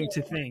blowing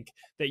to think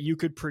that you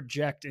could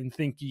project and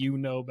think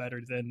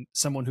better than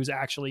someone who's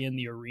actually in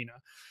the arena.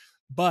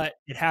 but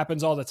it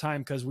happens all the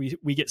time because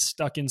we get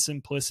stuck in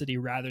simplicity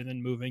rather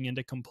than moving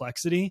into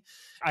complexity.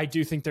 I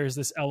do think there's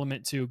this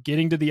element to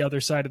getting to the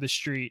other side of the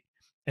street.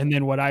 And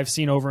then what I've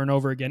seen over and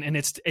over again, and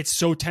it's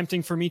so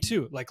tempting for me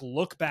too, like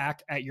look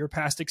back at your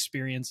past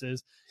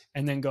experiences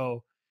and then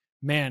go,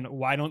 man,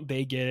 why don't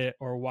they get it?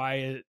 Or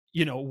why,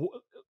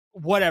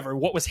 whatever,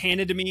 what was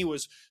handed to me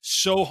was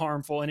so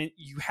harmful. And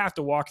you have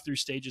to walk through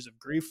stages of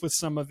grief with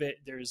some of it.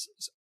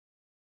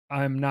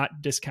 I'm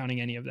not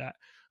discounting any of that.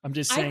 I'm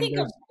just saying. I think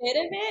a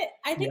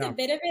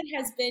bit of it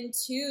has been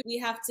too, we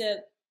have to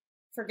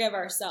forgive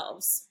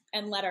ourselves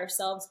and let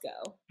ourselves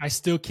go. I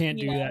still can't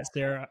do that,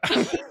 Sarah.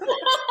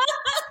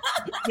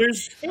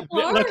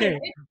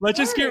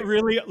 Let's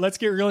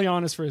get really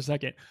honest for a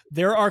second.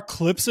 There are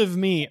clips of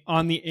me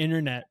on the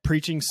internet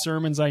preaching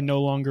sermons I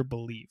no longer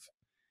believe.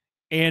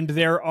 And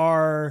there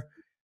are,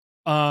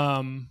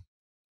 there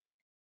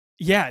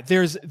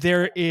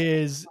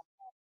is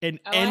an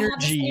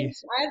energy.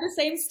 I have the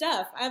same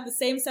stuff. I have the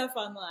same stuff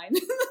online.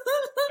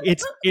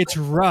 It's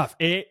rough.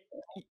 And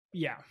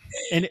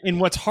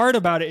what's hard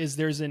about it is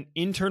there's an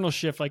internal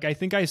shift. Like I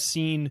think I've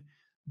seen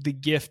the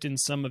gift in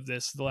some of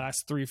this the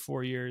last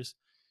 3-4 years,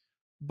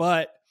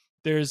 but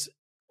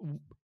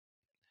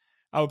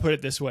I would put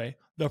it this way.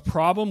 The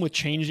problem with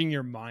changing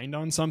your mind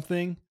on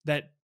something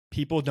that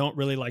people don't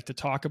really like to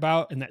talk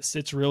about and that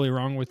sits really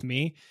wrong with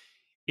me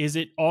is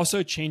it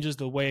also changes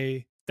the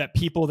way that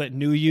people that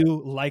knew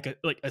you like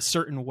a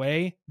certain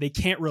way, they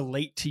can't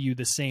relate to you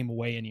the same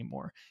way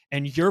anymore.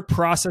 And you're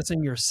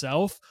processing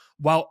yourself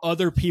while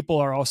other people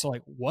are also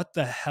like, what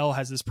the hell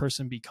has this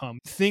person become?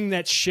 Thing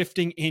that's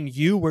shifting in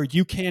you where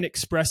you can't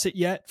express it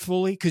yet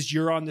fully because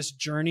you're on this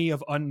journey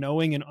of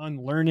unknowing and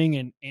unlearning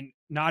and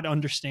not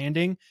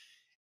understanding.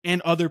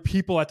 And other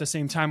people at the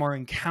same time are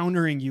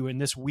encountering you in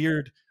this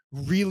weird,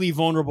 really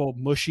vulnerable,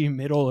 mushy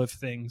middle of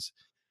things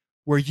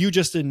where you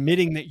just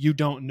admitting that you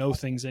don't know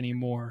things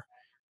anymore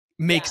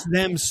makes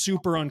them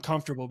super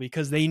uncomfortable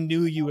because they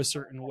knew you a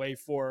certain way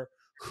for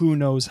who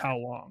knows how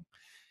long.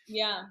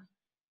 Yeah.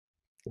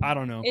 I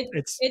don't know.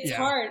 It's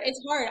hard. It's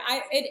hard.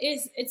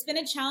 It's been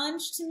a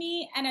challenge to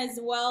me. And as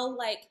well,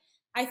 like,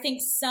 I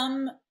think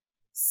some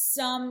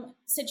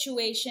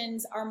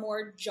situations are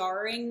more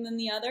jarring than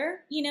the other,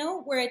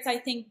 where I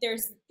think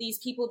there's these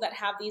people that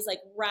have these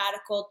like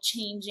radical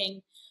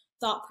changing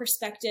thought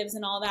perspectives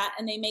and all that.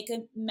 And they make a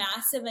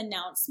massive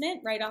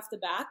announcement right off the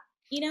bat,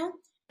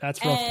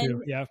 That's rough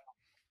too. Yeah.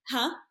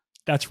 Huh?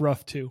 That's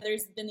rough too.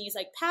 There's been these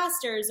like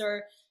pastors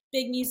or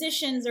big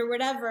musicians or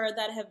whatever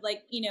that have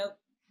like,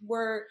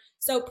 were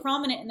so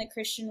prominent in the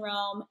Christian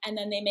realm. And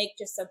then they make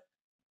just a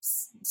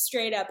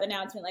straight up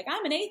announcement like,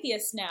 I'm an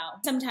atheist now.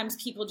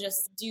 Sometimes people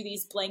just do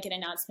these blanket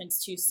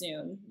announcements too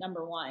soon,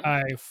 number one.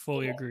 I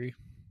fully agree.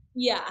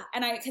 Yeah.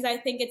 And because I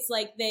think it's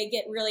like they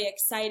get really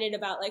excited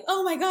about like,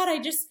 oh my God, I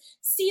just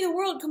see the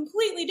world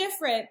completely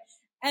different.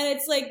 And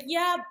it's like,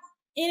 yeah,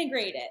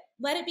 integrate it.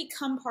 Let it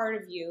become part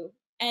of you.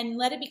 And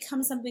let it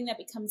become something that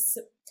becomes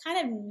kind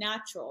of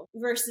natural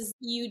versus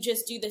you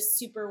just do this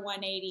super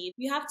 180.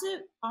 You have to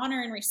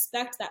honor and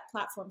respect that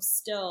platform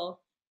still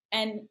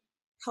and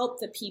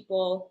help the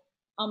people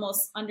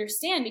almost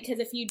understand. Because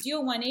if you do a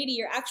 180,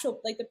 your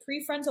actual, like the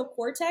prefrontal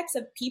cortex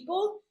of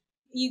people,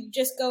 you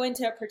just go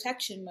into a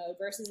protection mode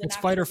versus it's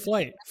fight or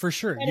flight for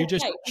sure. You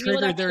just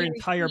triggered their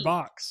entire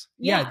box.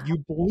 Yeah. You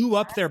blew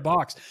up their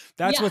box.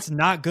 That's what's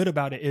not good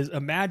about it is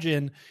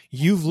imagine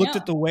you've looked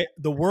at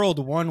the world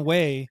one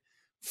way.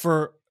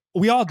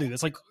 We all do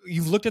this. Like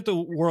you've looked at the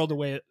world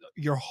away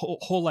your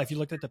whole life. You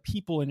looked at the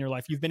people in your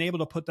life. You've been able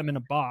to put them in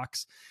a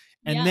box.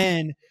 And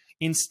then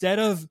instead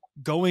of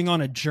going on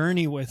a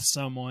journey with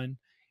someone,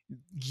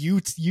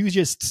 you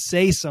just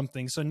say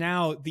something. So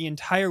now the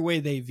entire way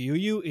they view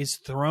you is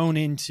thrown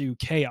into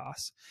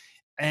chaos.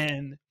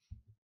 And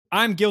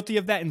I'm guilty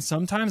of that in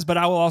sometimes, but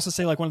I will also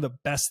say like one of the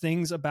best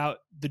things about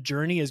the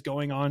journey is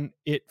going on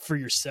it for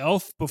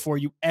yourself before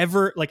you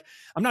ever like,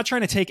 I'm not trying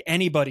to take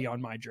anybody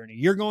on my journey.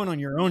 You're going on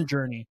your own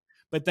journey,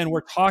 but then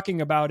we're talking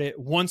about it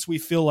once we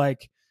feel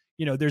like,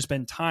 there's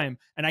been time.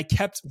 And I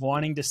kept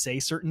wanting to say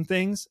certain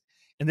things.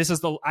 And this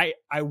is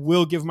I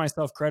will give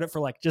myself credit for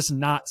like just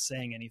not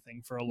saying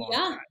anything for a long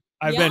time.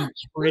 I've been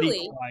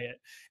pretty quiet.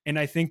 And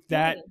I think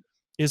that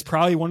is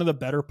probably one of the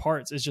better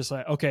parts is just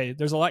like, okay,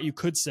 there's a lot you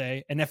could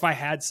say. And if I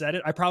had said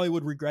it, I probably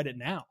would regret it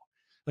now.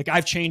 Like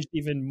I've changed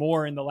even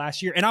more in the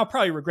last year and I'll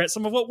probably regret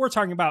some of what we're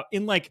talking about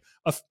in like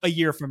a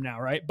year from now.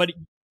 Right. But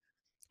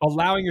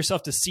allowing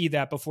yourself to see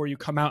that before you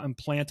come out and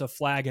plant a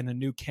flag in a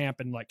new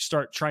camp and like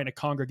start trying to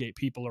congregate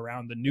people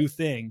around the new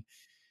thing.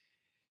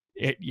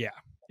 I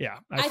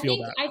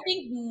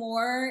think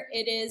more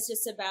it is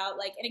just about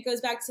like, and it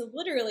goes back to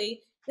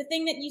literally the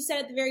thing that you said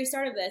at the very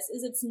start of this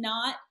is it's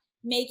not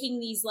making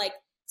these like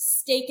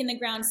stake in the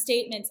ground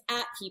statements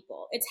at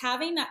people. It's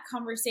having that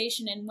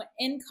conversation. And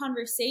in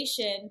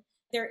conversation,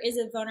 there is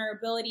a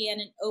vulnerability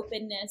and an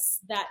openness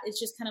that is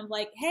just kind of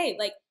like, hey,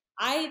 like,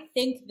 I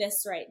think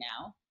this right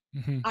now.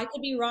 Mm-hmm. I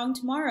could be wrong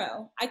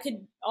tomorrow. I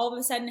could all of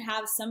a sudden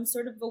have some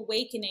sort of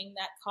awakening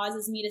that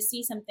causes me to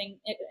see something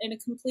in a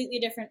completely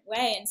different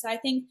way. And so I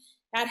think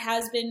that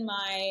has been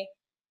my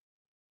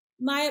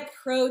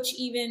approach,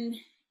 even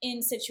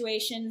in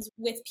situations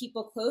with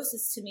people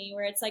closest to me,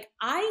 where it's like,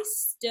 I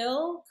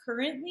still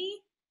currently,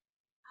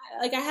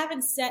 like, I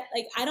haven't set,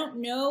 like, I don't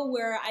know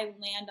where I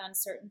land on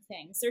certain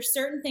things. There's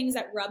certain things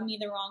that rub me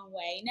the wrong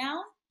way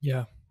now.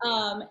 Yeah.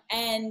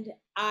 And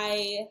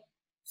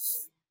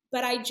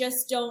but I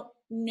just don't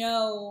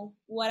know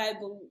what I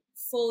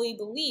fully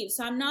believe.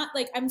 So I'm not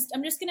like, I'm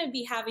just going to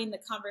be having the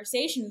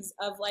conversations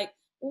of like,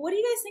 well, what do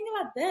you guys think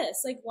about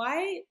this? Like,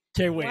 why?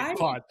 Okay, wait, why?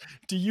 pause.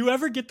 Do you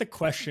ever get the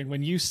question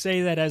when you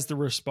say that as the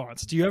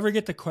response? Do you ever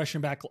get the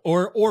question back,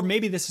 or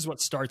maybe this is what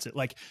starts it?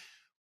 Like,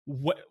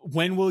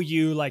 when will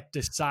you like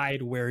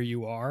decide where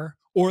you are?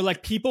 Or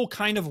like people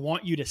kind of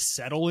want you to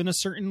settle in a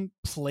certain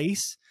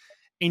place.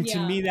 And to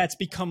me, that's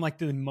become like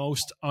the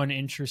most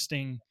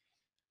uninteresting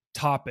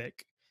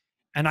topic.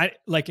 And I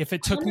like, if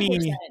it took 100%.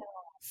 me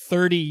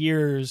 30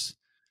 years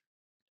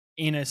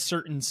in a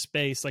certain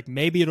space, like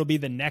maybe it'll be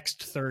the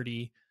next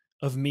 30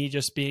 of me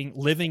just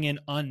living in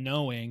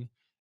unknowing,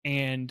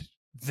 and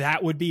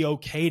that would be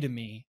okay to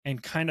me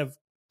and kind of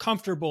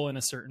comfortable in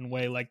a certain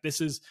way. Like,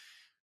 this is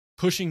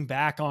pushing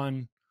back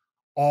on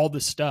all the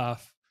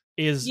stuff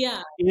is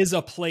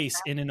a place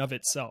in and of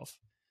itself.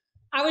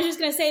 I was just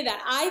going to say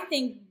that I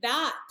think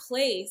that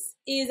place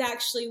is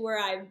actually where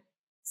I've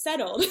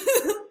settled.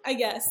 I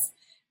guess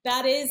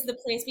that is the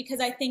place, because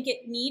I think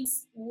it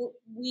needs,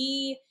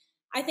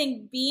 I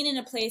think being in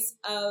a place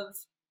of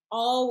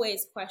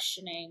always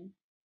questioning,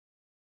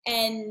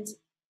 and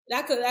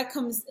that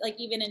comes like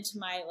even into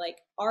my like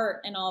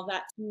art and all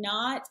that,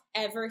 not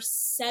ever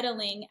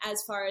settling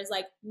as far as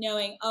like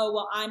knowing, oh,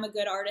 well, I'm a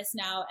good artist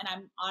now and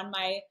I'm on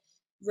my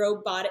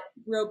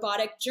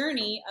robotic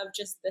journey of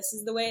just, this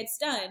is the way it's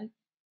done.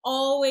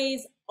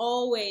 Always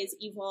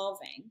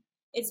evolving.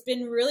 It's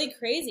been really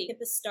crazy. At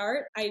the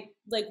start, I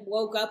like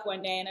woke up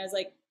one day and I was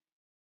like,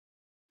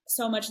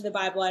 so much of the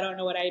Bible, I don't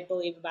know what I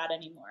believe about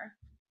anymore.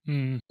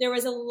 There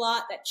was a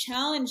lot that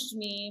challenged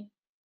me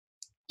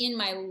in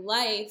my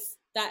life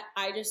that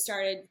I just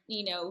started,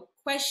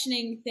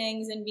 questioning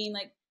things and being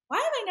like, why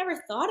have I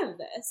never thought of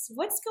this?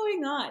 What's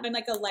going on? And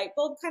like a light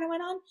bulb kind of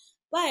went on.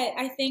 But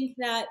I think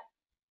that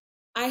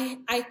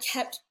I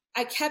kept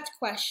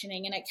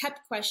questioning and I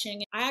kept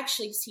questioning. I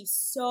actually see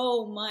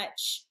so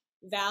much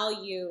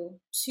value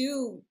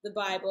to the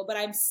Bible, but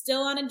I'm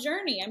still on a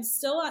journey.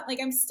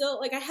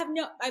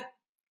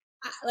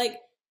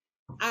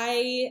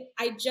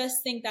 I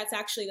just think that's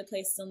actually the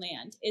place to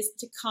land, is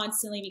to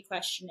constantly be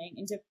questioning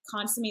and to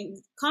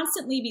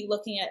constantly be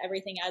looking at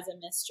everything as a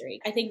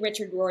mystery. I think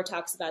Richard Rohr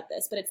talks about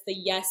this, but it's the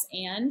yes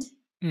and.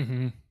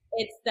 Mm-hmm.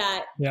 It's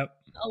that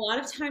a lot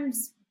of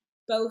times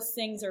both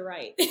things are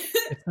right.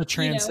 It's the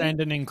transcend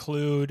and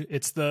include.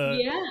 It's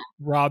the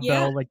Rob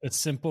Bell, like the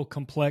simple,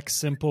 complex,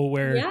 simple,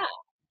 where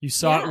you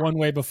saw it one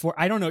way before.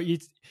 I don't know.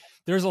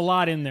 There's a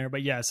lot in there,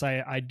 but yes,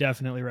 I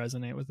definitely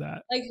resonate with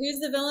that. Like, who's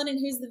the villain and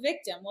who's the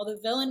victim? Well, the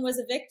villain was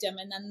a victim,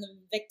 and then the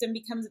victim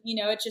becomes,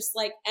 it's just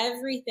like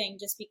everything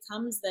just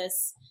becomes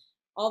this.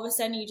 All of a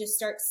sudden, you just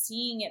start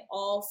seeing it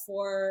all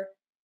for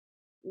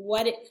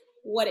what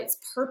its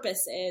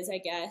purpose is, I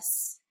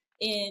guess,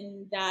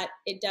 in that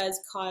it does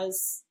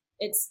cause,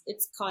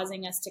 it's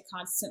causing us to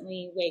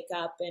constantly wake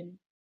up and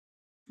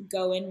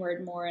go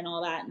inward more and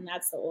all that. And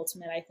that's the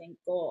ultimate, I think,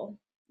 goal.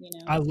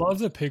 I love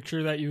the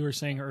picture that you were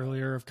saying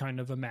earlier of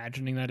kind of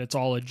imagining that it's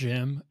all a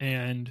gym,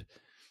 and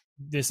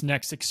this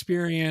next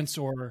experience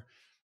or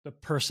the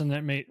person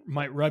that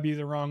might rub you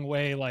the wrong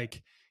way,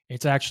 like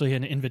it's actually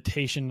an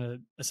invitation to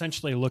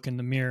essentially look in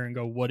the mirror and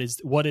go, what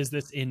is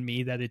this in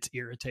me that it's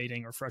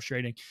irritating or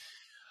frustrating?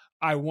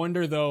 I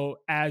wonder though,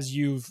 as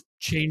you've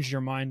changed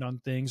your mind on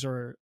things,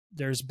 or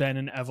there's been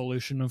an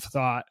evolution of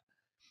thought,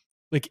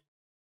 like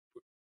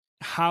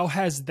how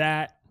has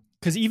that,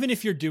 because even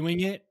if you're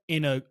doing it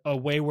in a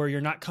way where you're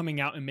not coming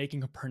out and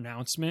making a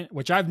pronouncement,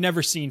 which I've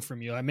never seen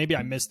from you, maybe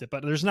I missed it,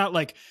 but there's not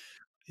like,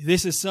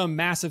 this is some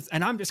massive,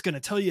 and I'm just going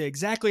to tell you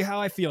exactly how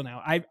I feel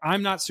now.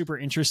 I'm not super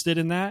interested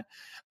in that.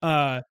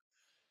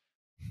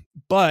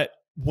 But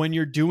when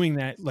you're doing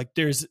that, like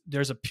there's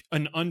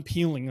an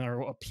unpeeling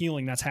or a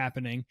peeling that's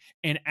happening.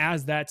 And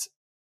as that's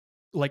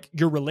like,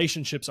 your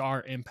relationships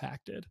are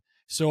impacted.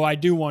 So I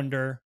do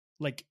wonder,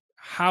 like,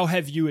 how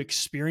have you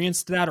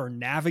experienced that or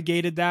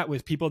navigated that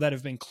with people that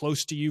have been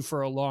close to you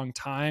for a long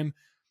time?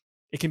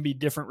 It can be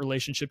different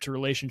relationship to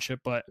relationship,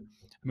 but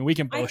I mean, we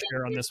can both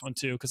share on this one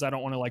too, because I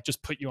don't want to like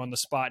just put you on the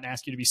spot and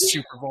ask you to be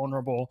super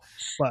vulnerable.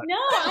 But no,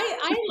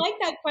 I like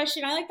that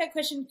question. I like that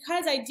question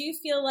because I do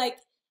feel like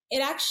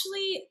it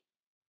actually,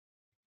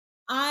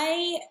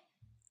 I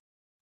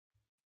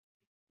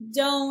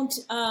don't,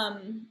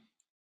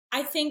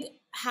 I think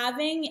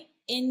having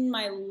in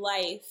my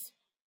life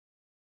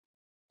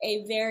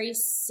a very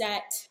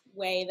set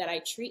way that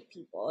I treat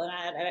people and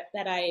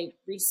that I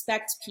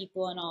respect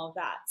people and all of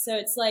that. So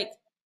it's like,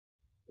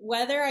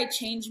 whether I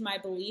change my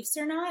beliefs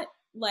or not,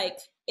 like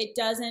it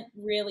doesn't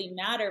really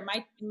matter.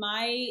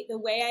 The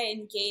way I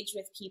engage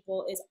with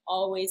people is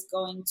always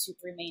going to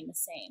remain the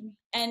same.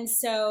 And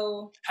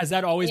so has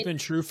that always been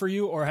true for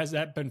you, or has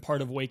that been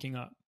part of waking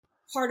up?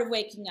 Part of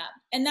waking up.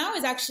 And that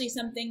was actually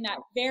something that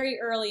very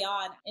early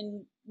on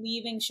in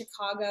leaving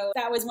Chicago,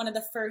 that was one of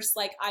the first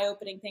like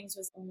eye-opening things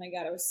was, oh my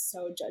God, I was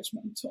so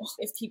judgmental.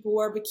 If people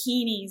wore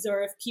bikinis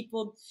or if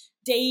people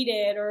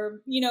dated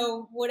or, you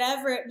know,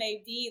 whatever it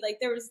may be, like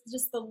there was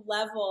just the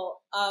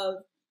level of,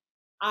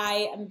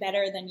 I am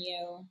better than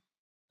you.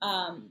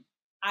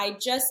 I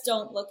just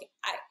don't look,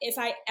 if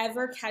I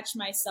ever catch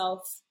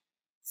myself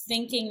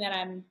thinking that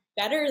I'm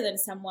better than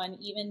someone,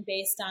 even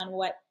based on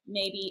what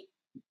maybe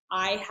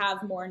I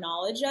have more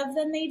knowledge of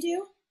than they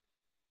do,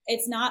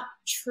 it's not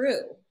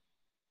true.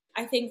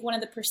 I think one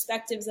of the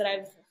perspectives that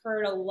I've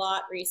heard a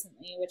lot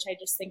recently, which I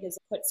just think is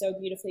put so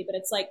beautifully, but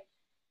it's like,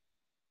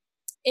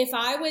 if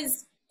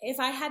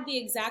I had the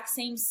exact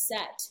same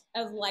set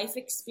of life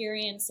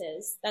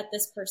experiences that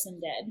this person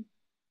did,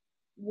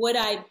 would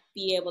I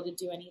be able to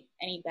do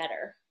any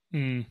better?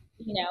 You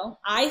know,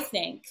 I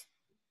think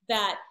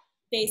that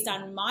based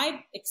on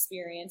my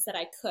experience that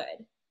I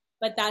could,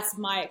 but that's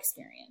my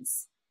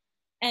experience.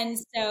 And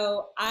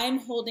so I'm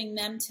holding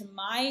them to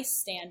my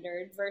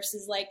standard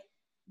versus like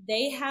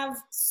they have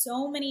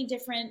so many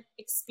different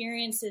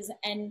experiences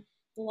and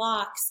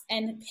blocks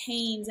and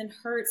pains and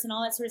hurts and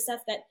all that sort of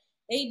stuff that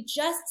they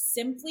just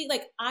simply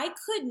like, I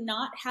could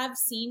not have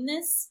seen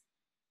this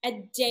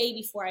a day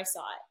before I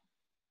saw it.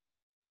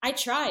 I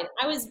tried.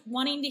 I was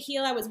wanting to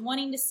heal. I was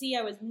wanting to see.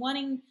 I was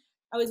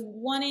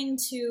wanting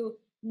to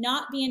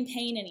not be in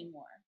pain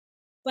anymore,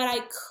 but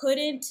I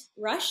couldn't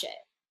rush it.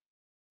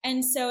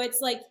 And so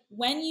it's like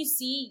when you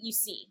see, you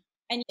see.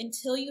 And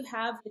until you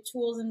have the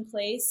tools in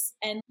place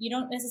and you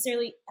don't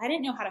necessarily, I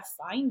didn't know how to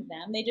find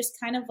them. They just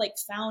kind of like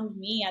found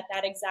me at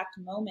that exact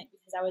moment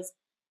because I was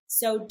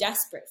so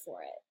desperate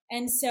for it.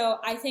 And so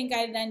I think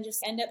I then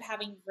just end up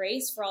having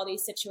grace for all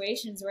these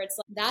situations where it's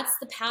like, that's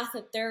the path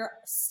that they're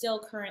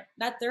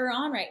that they're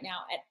on right now.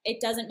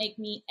 It doesn't make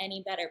me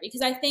any better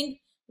because I think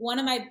one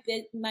of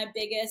my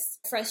biggest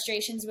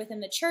frustrations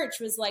within the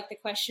church was like the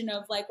question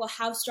of like, well,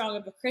 how strong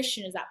of a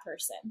Christian is that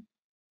person?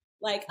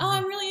 Like, oh,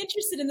 I'm really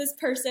interested in this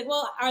person.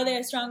 Well, are they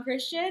a strong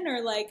Christian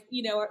or like,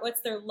 you know, what's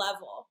their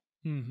level?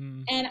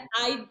 Mm-hmm. And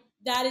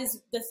that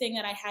is the thing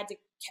that I had to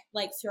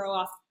like throw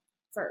off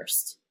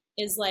first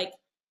is like,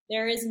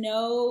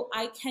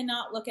 I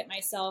cannot look at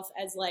myself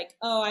as like,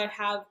 oh, I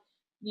have,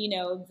 you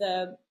know,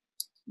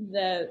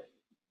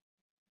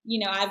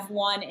 I've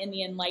won in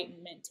the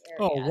enlightenment area.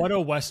 Oh, what a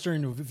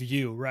Western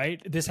view,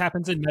 right? This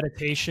happens in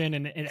meditation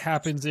and it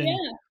happens in,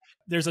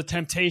 there's a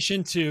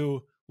temptation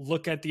to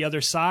look at the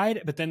other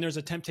side, but then there's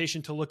a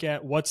temptation to look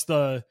at what's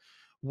the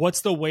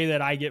way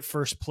that I get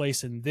first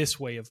place in this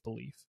way of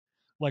belief?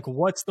 Like,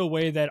 what's the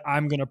way that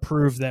I'm going to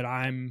prove that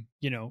I'm,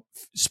 you know,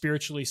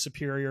 spiritually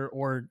superior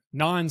or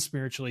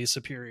non-spiritually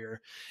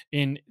superior?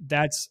 And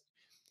that's,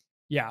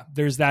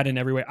 there's that in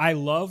every way. I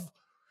love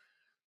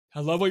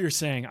what you're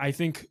saying. I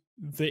think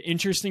the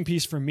interesting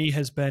piece for me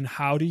has been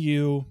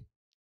the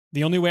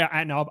only way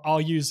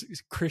I'll use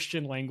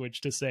Christian language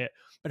to say it,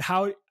 but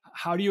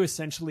how do you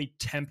essentially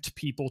tempt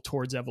people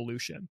towards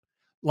evolution,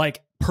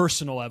 like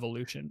personal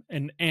evolution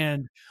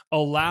and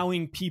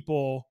allowing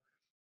people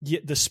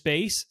get the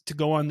space to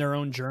go on their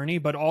own journey,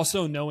 but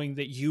also knowing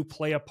that you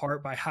play a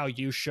part by how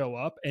you show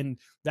up. And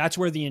that's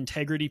where the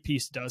integrity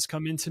piece does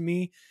come into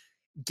me,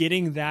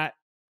 getting that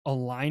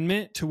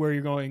alignment to where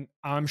you're going,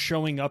 I'm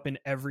showing up in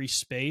every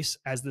space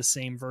as the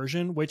same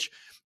version, which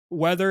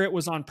whether it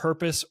was on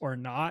purpose or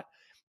not,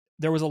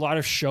 there was a lot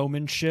of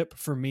showmanship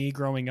for me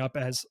growing up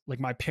as like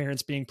my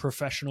parents being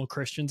professional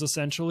Christians,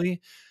 essentially,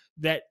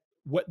 that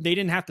what they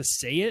didn't have to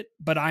say it,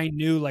 but I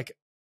knew like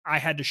I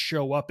had to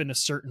show up in a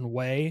certain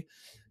way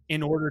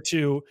in order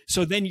to,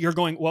 so then you're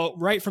going, well,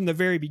 right from the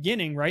very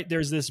beginning, right?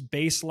 There's this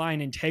baseline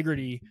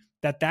integrity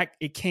that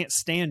it can't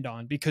stand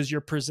on because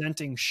you're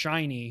presenting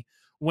shiny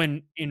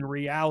when in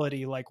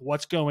reality, like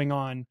what's going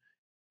on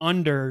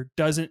under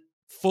doesn't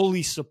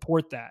fully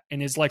support that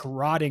and is like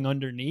rotting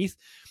underneath.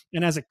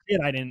 And as a kid,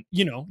 I didn't,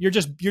 you know, you're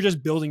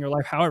just building your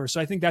life. However, so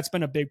I think that's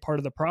been a big part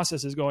of the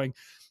process is going,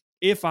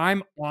 if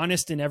I'm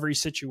honest in every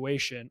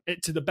situation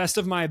to the best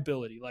of my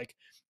ability, like,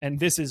 and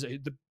this is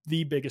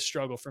the biggest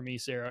struggle for me,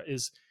 Sarah,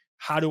 is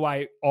how do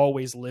I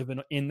always live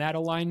in that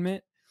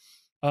alignment?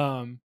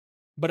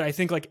 But I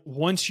think like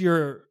once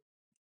you're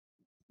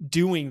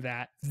doing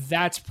that,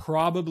 that's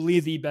probably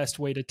the best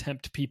way to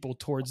tempt people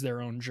towards their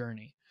own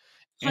journey.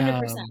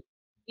 100%.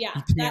 Yeah.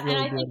 You can't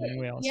really do it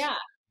anyway else. Yeah.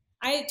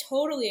 I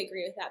totally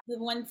agree with that. The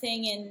one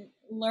thing in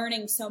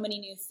learning so many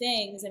new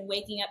things and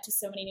waking up to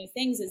so many new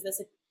things is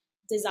this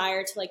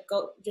desire to like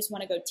just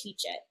want to go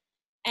teach it.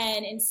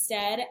 And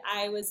instead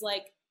I was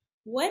like,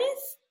 what if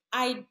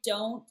I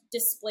don't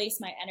displace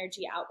my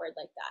energy outward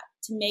like that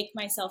to make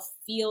myself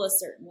feel a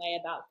certain way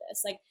about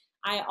this? Like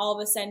I all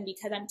of a sudden,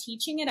 because I'm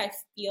teaching it, I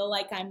feel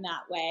like I'm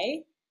that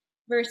way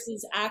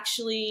versus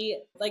actually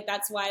like,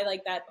 that's why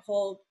like that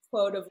whole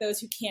quote of those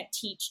who can't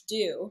teach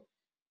do.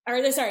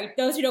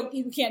 those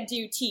who can't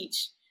do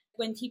teach.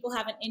 When people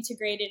haven't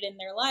integrated in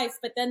their life,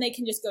 but then they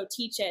can just go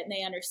teach it and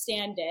they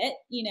understand it,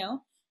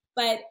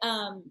 But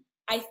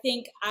I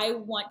think I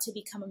want to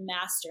become a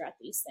master at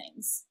these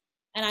things,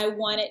 and I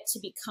want it to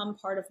become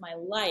part of my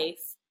life,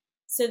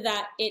 so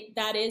that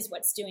that is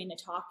what's doing the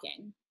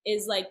talking,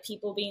 is like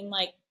people being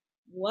like,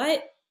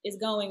 what is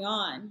going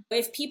on?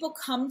 If people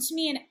come to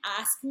me and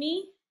ask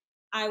me,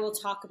 I will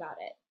talk about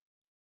it.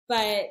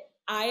 But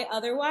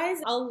otherwise,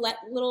 I'll let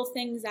little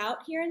things out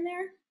here and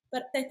there.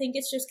 But I think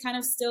it's just kind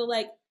of still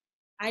like,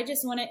 I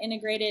just want to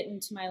integrate it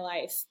into my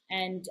life.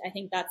 And I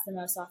think that's the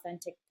most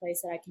authentic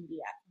place that I can be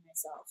at for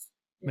myself.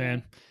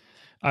 Man,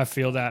 I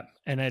feel that.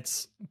 And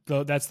that's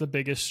the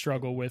biggest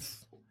struggle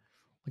with,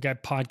 like, I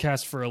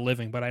podcast for a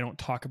living, but I don't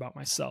talk about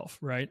myself.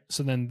 Right.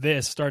 So then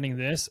starting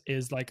this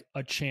is like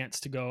a chance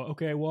to go,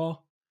 okay,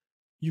 well,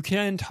 you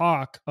can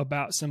talk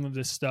about some of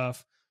this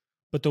stuff,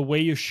 but the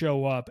way you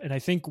show up, and I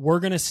think we're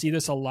going to see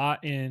this a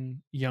lot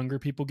in younger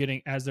people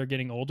as they're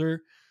getting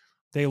older,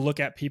 they look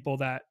at people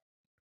that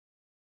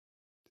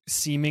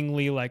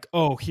seemingly like,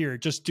 oh, here,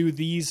 just do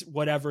these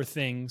whatever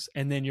things,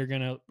 and then you're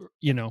gonna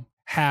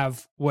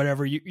have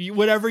whatever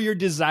your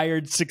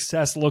desired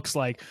success looks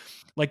like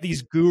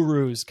these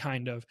gurus.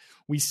 Kind of,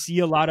 we see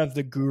a lot of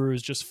the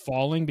gurus just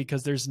falling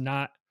because there's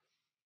not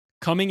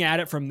coming at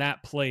it from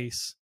that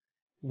place.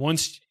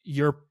 Once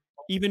you're,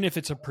 even if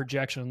it's a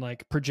projection,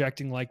 like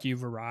projecting like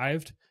you've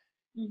arrived,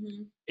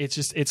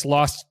 it's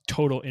lost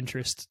total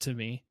interest to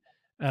me.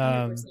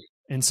 100%.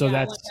 And so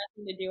that's I want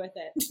nothing to do with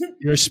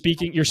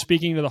it. you're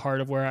speaking to the heart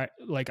of where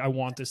I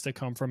want this to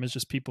come from, is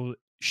just people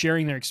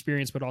sharing their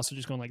experience, but also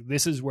just going like,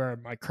 this is where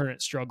my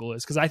current struggle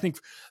is. Cause I think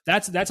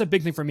that's a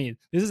big thing for me.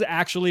 This is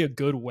actually a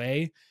good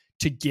way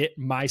to get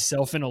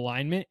myself in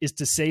alignment, is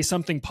to say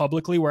something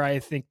publicly where I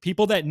think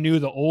people that knew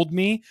the old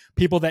me,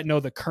 people that know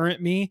the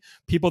current me,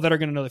 people that are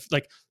going to know,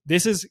 like,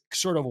 this is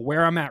sort of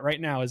where I'm at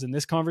right now, is in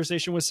this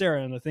conversation with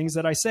Sarah, and the things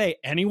that I say,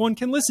 anyone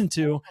can listen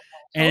to.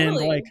 And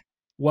like,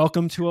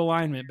 welcome to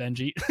alignment,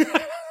 Benji.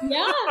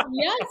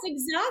 Yes,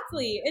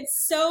 exactly.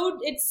 It's so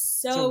true.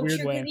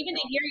 Because even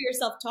to hear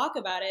yourself talk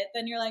about it,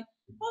 then you're like,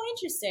 oh,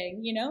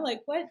 interesting.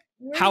 Like what?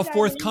 How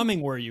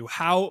forthcoming were you?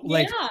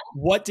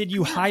 What did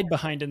you hide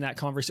behind in that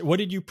conversation? What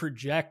did you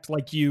project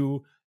like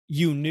you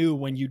knew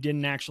when you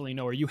didn't actually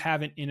know, or you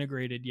haven't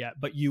integrated yet,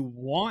 but you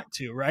want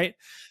to, right?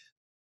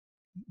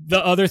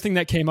 The other thing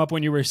that came up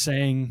when you were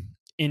saying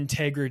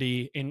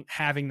integrity and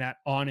having that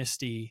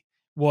honesty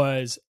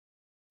was,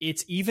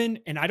 it's even,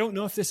 and I don't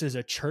know if this is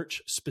a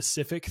church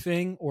specific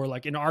thing, or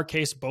like in our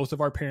case, both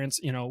of our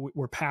parents,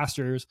 were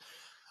pastors,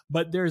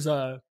 but there's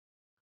a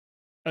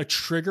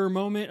trigger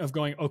moment of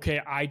going,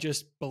 okay, I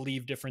just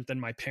believe different than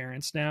my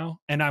parents now,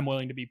 and I'm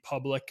willing to be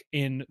public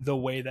in the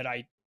way that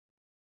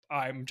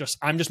I'm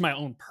just my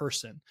own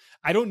person.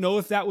 I don't know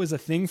if that was a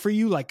thing for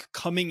you, like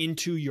coming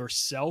into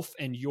yourself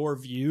and your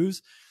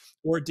views,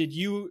 or did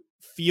you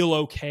feel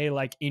okay,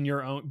 like in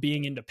your own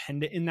being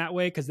independent in that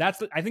way? Because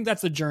I think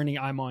that's the journey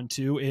I'm on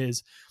too,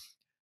 is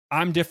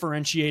I'm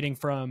differentiating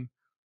from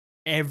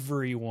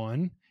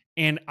everyone,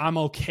 and I'm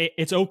okay.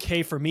 It's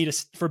okay for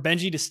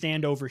Benji to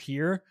stand over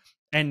here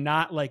and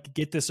not like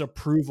get this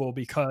approval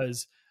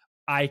because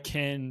I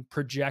can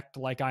project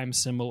like I'm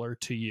similar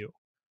to you.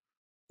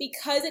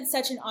 Because it's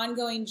such an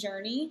ongoing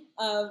journey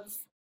of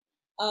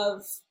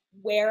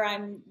where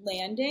I'm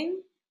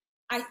landing,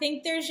 I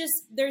think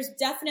there's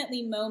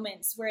definitely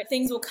moments where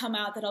things will come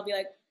out that I'll be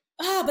like,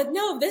 but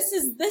no, this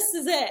is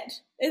it.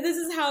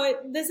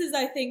 This is,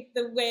 I think,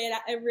 the way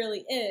it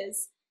really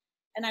is.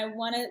 And I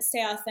want to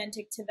stay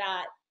authentic to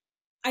that.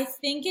 I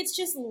think it's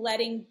just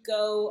letting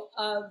go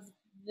of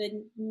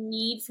the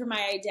need for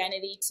my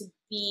identity to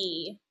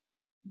be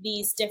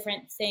these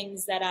different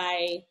things that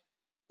I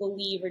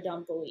believe or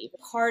don't believe.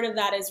 Part of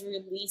that is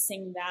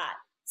releasing that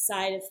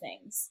side of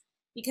things,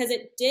 because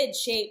it did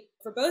shape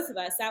for both of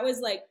us. That was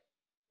like,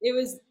 it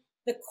was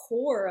the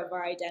core of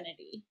our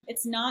identity.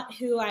 It's not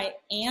who I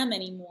am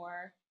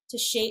anymore to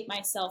shape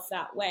myself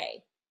that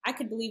way. I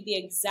could believe the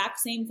exact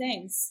same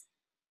things,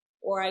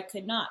 or I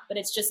could not, but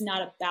it's just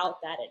not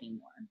about that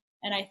anymore.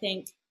 And I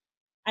think,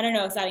 I don't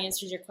know if that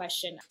answers your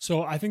question.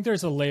 So I think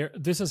there's a layer,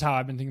 this is how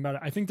I've been thinking about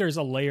it. I think there's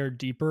a layer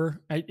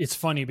deeper. It's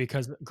funny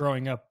because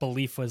growing up,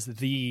 belief was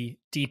the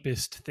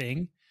deepest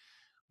thing,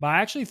 but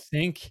I actually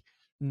think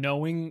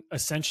knowing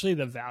essentially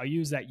the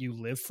values that you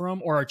live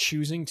from or are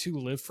choosing to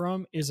live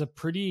from is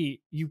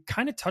you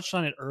kind of touched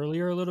on it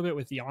earlier a little bit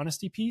with the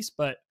honesty piece,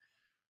 but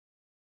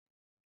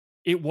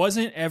it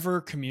wasn't ever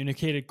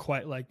communicated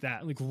quite like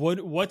that. Like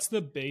what's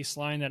the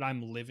baseline that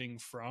I'm living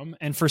from?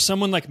 And for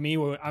someone like me,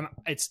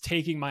 it's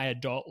taking my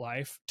adult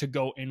life to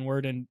go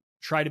inward and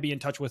try to be in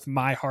touch with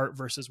my heart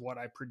versus what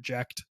I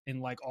project and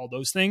like all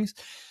those things.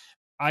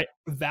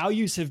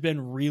 Values have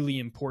been really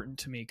important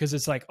to me, because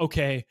it's like,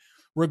 okay,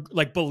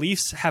 like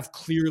beliefs have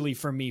clearly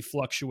for me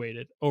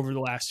fluctuated over the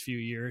last few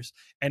years,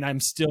 and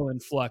I'm still in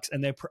flux.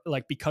 And they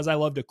like, because I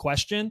love to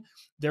question,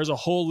 there's a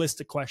whole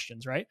list of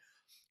questions, right?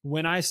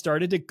 When I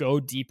started to go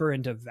deeper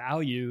into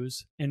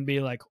values and be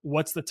like,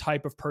 what's the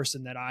type of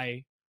person that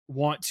I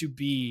want to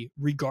be,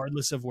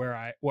 regardless of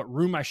what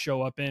room I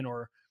show up in,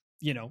 or,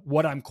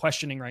 what I'm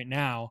questioning right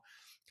now,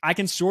 I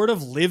can sort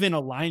of live in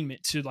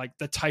alignment to like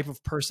the type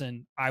of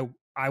person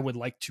I would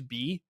like to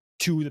be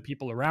to the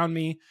people around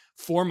me,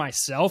 for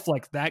myself.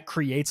 Like that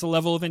creates a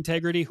level of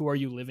integrity. Who are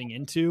you living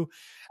into?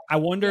 I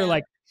wonder,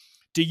 like,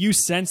 do you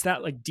sense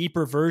that like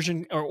deeper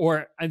version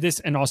or this,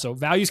 and also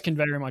values can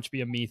very much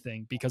be a me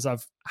thing because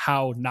of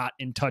how not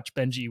in touch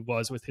Benji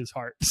was with his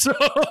heart. So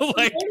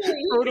like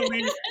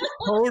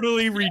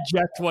totally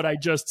reject what I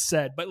just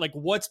said. But like,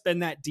 what's been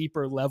that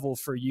deeper level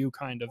for you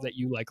kind of that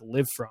you like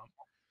live from?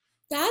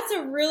 That's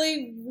a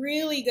really,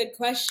 really good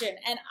question.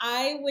 And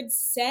I would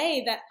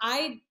say that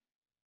I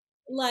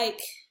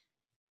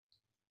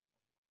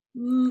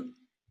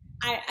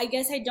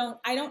guess I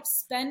don't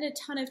spend a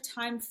ton of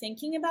time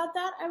thinking about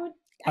that.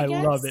 I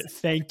guess. Love it.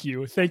 Thank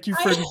you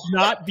for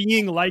not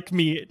being like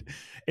me.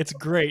 It's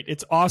great.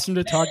 It's awesome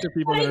to talk to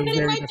people that are very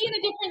it might different. be in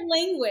a different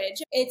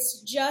language.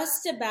 It's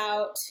just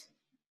about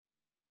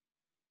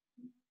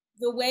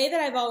the way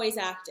that I've always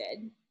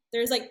acted.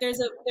 There's like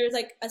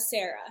a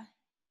Sarah,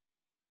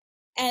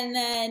 and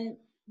then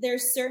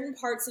there's certain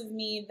parts of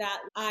me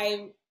that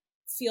I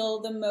feel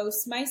the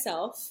most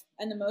myself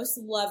and the most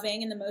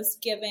loving and the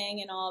most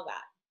giving and all of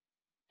that.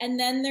 And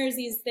then there's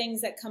these things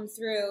that come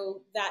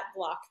through that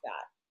block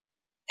that.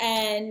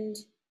 And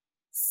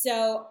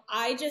so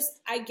I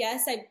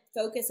guess I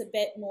focus a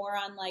bit more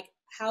on like,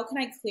 how can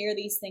I clear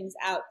these things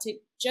out to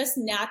just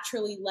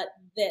naturally let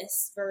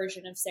this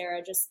version of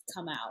Sarah just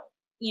come out,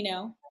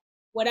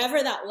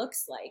 whatever that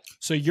looks like.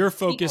 So you're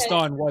focused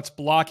on what's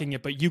blocking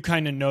it, but you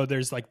kind of know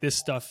there's like this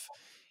stuff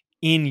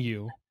in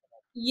you.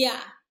 Yeah.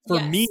 For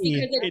me,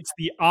 it's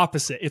the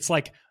opposite. It's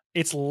like,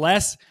 it's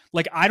less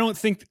like, I don't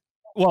think,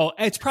 well,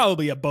 it's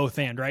probably a both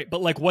and, right?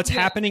 But like what's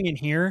happening in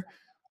here,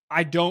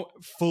 I don't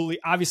fully,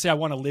 obviously I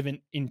want to live in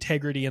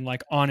integrity and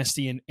like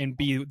honesty and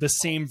be the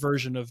same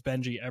version of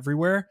Benji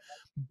everywhere.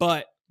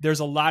 But there's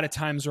a lot of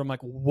times where I'm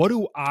like, what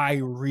do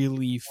I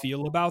really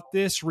feel about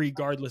this,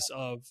 regardless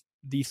of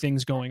the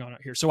things going on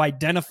out here? So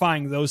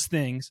identifying those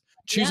things,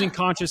 choosing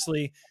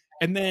consciously,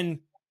 and then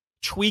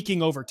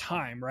tweaking over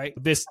time, right?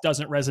 This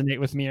doesn't resonate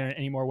with me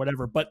anymore,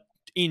 whatever. But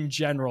in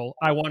general,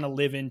 I want to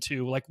live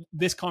into like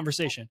this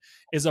conversation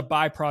is a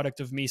byproduct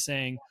of me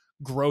saying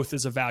growth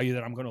is a value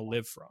that I'm going to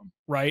live from.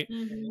 Right.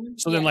 Mm-hmm.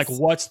 So then like,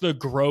 what's the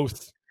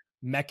growth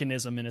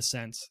mechanism in a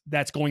sense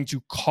that's going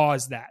to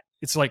cause that?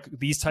 It's like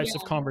these types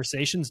of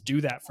conversations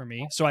do that for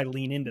me. So I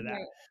lean into that.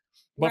 Right.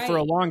 But for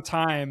a long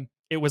time,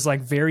 it was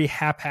like very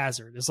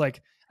haphazard. It's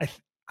like,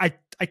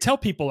 I tell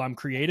people I'm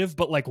creative,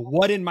 but like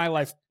what in my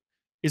life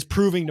is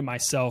proving to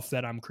myself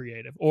that I'm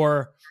creative?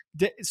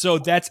 So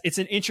it's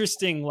an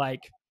interesting,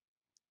 like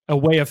a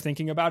way of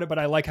thinking about it, but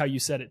I like how you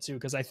said it too.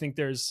 Cause I think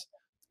there's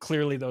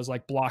clearly those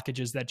like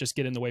blockages that just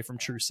get in the way from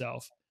true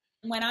self.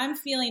 When I'm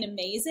feeling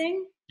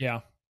amazing,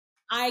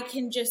 I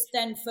can just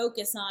then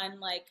focus on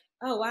like,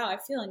 oh wow, I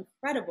feel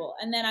incredible.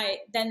 And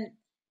then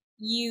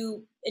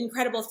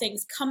incredible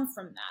things come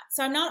from that.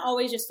 So I'm not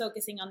always just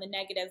focusing on the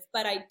negative,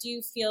 but I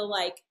do feel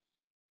like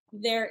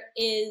there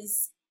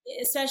is,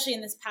 especially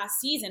in this past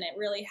season, it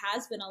really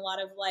has been a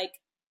lot of like,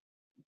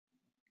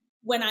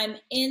 when I'm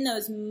in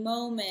those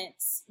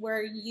moments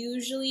where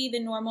usually the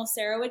normal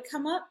Sarah would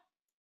come up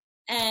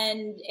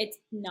and it's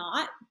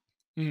not,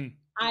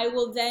 I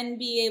will then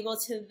be able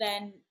to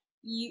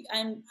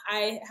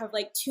I have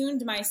like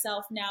tuned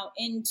myself now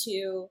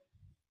into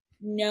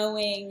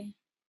knowing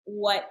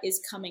what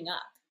is coming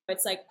up.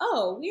 It's like,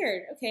 oh,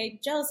 weird. Okay.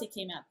 Jealousy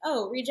came up.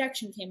 Oh,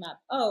 rejection came up.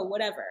 Oh,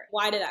 whatever.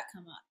 Why did that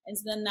come up? And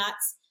so then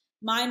that's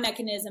my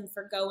mechanism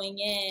for going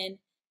in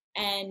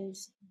and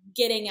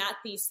getting at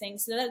these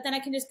things so that then I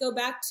can just go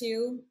back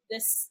to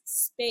this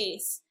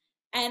space.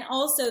 And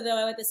also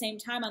though, at the same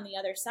time, on the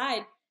other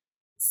side,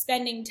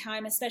 spending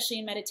time, especially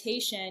in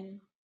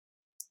meditation,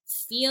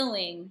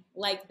 feeling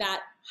like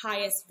that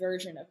highest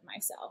version of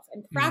myself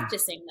and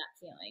practicing that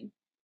feeling.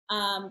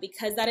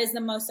 Because that is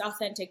the most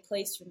authentic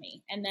place for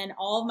me. And then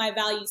all of my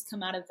values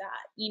come out of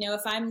that.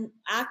 If I'm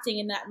acting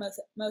in that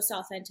most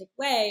authentic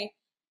way,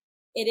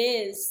 it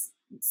is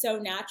so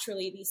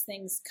naturally these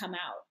things come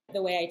out.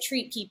 The way I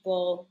treat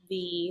people,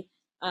 the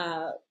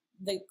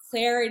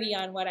clarity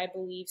on what I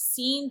believe,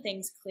 seeing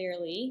things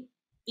clearly,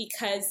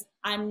 because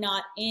I'm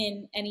not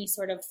in any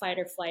sort of fight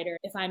or flighter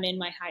if I'm in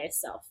my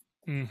highest self.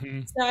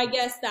 Mm-hmm. So I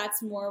guess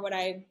that's more what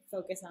I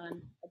focus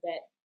on a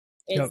bit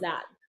is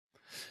that.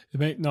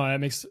 It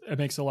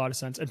makes a lot of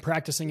sense. And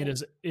practicing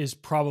it is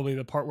probably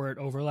the part where it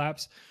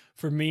overlaps.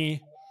 For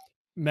me,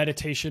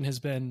 meditation has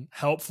been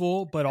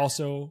helpful, but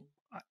also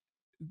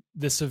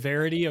the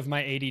severity of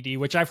my ADD,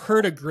 which I've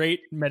heard a great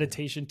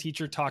meditation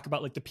teacher talk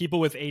about, like the people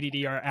with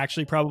ADD are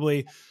actually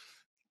probably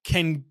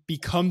can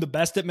become the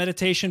best at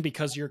meditation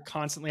because you're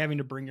constantly having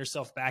to bring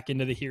yourself back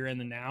into the here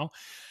and the now.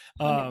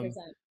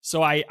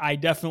 So I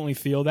definitely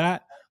feel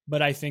that,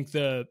 but I think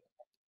the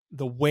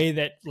way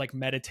that like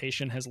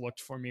meditation has looked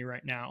for me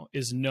right now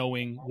is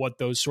knowing what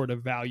those sort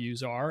of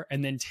values are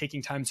and then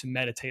taking time to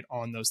meditate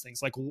on those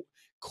things, like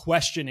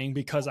questioning,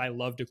 because I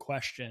love to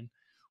question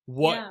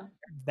what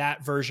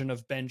that version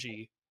of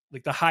Benji,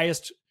 like the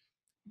highest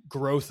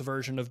growth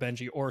version of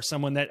Benji, or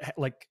someone that,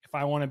 like, if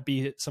I want to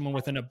be someone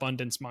with an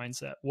abundance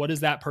mindset, what does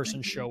that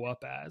person show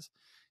up as?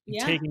 And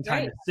taking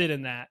time to sit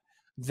in that,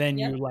 then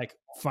you like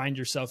find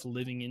yourself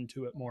living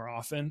into it more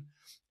often.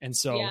 And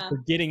so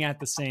we're getting at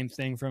the same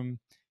thing from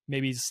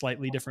maybe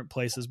slightly different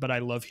places, but I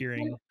love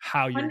hearing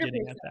how you're 100%.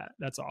 Getting at that.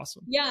 That's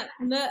awesome. Yeah.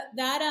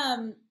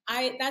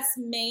 That's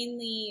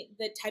mainly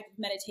the type of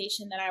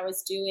meditation that I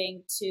was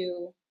doing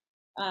to,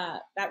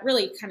 that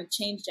really kind of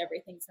changed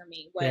everything for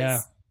me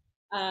was,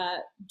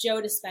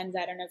 Joe Dispenza.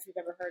 I don't know if you've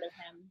ever heard of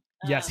him.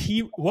 Yes.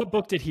 What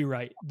book did he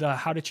write? The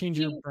How to Change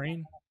Your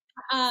Brain?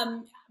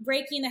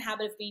 Breaking the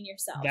Habit of Being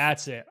Yourself.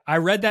 That's it. I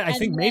read that. I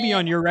think maybe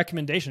on your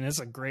recommendation. It's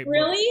a great book.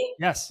 Really?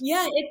 Yes.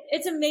 Yeah.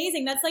 It's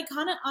amazing. That's like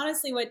kind of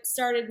honestly what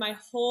started my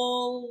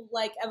whole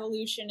like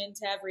evolution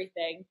into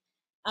everything.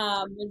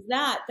 Was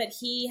that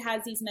he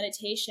has these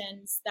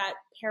meditations that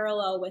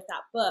parallel with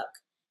that book.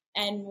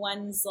 And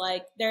one's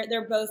like,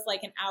 they're both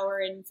like an hour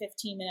and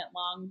 15-minute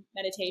long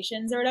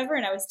meditations or whatever.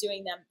 And I was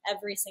doing them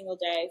every single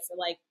day for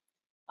like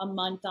a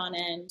month on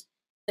end.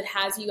 It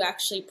has you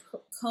actually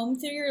comb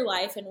through your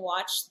life and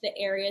watch the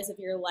areas of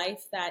your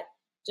life that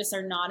just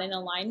are not in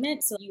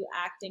alignment. So you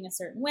acting a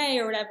certain way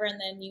or whatever. And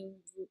then you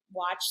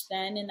watch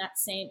then in that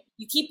same,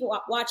 you keep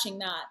watching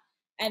that.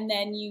 And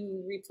then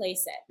you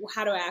replace it. Well,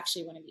 how do I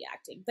actually want to be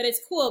acting? But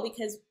it's cool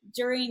because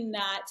during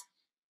that,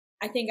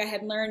 I think I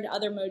had learned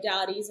other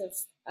modalities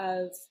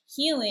of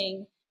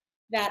healing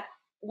that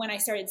when I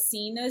started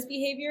seeing those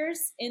behaviors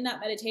in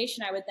that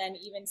meditation, I would then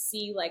even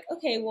see like,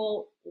 okay,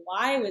 well,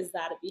 why was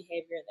that a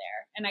behavior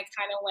there? And I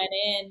kind of went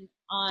in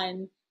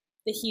on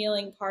the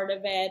healing part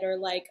of it, or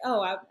like,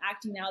 oh, I'm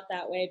acting out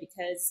that way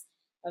because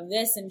of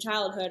this in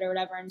childhood or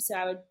whatever. And so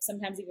I would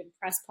sometimes even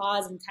press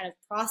pause and kind of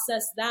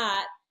process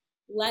that,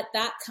 let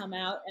that come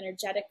out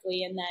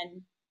energetically, and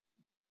then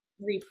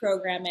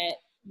reprogram it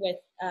with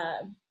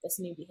this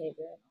new behavior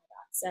and all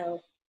that.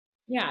 So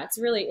yeah,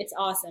 it's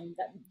awesome.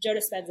 That Joe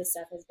Dispenza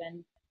stuff has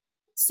been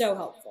so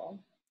helpful.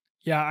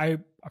 Yeah, I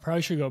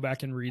probably should go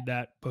back and read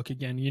that book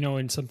again. You know,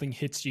 when something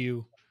hits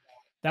you,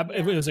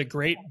 it was a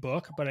great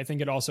book, but I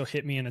think it also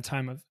hit me in a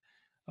time of,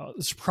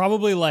 it's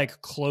probably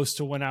like close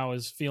to when I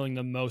was feeling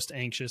the most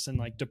anxious and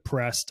like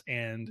depressed,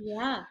 and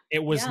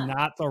it was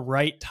not the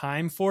right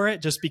time for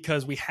it, just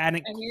because we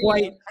hadn't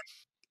quite,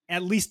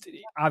 at least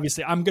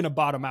obviously I'm going to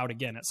bottom out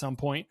again at some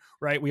point,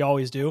 right? We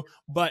always do.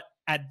 But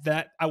at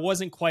that, I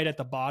wasn't quite at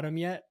the bottom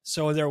yet.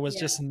 So there was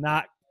just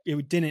not,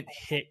 it didn't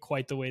hit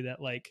quite the way that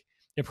like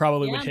it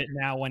probably would hit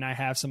now when I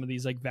have some of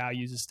these like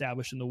values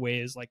established in the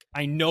ways, like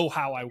I know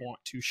how I want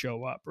to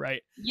show up.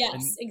 Right.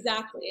 Yes,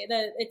 exactly.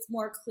 It's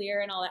more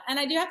clear and all that. And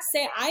I do have to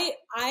say,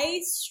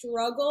 I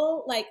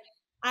struggle, like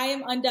I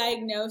am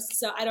undiagnosed,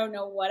 so I don't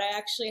know what I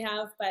actually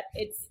have, but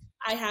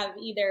I have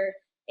either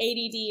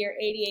ADD or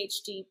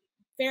ADHD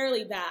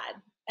fairly bad.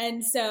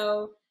 And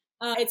so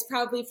it's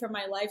probably from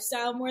my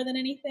lifestyle more than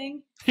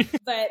anything.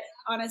 But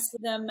honestly,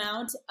 the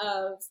amount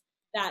of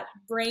that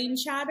brain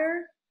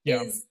chatter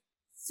is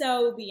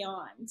so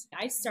beyond.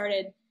 I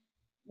started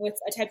with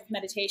a type of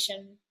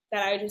meditation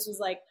that I just was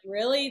like,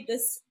 really,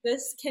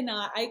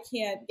 I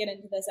can't get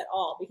into this at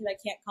all because I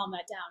can't calm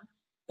that down.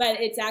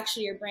 But it's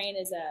actually, your brain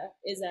is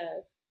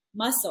a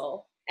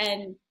muscle,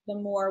 and the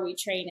more we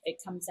train it,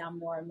 it comes down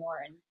more and more,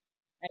 and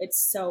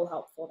it's so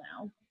helpful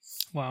now.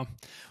 Wow.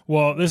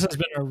 Well, this has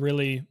been a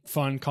really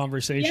fun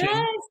conversation.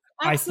 Yes,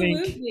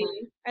 absolutely.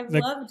 I've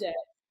loved it.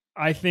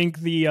 I think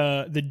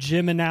the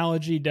gym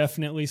analogy,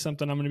 definitely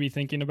something I'm going to be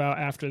thinking about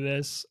after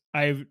this.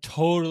 I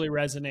totally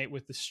resonate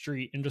with the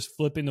street and just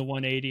flipping the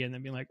 180 and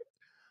then being like,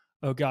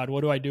 oh God,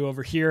 what do I do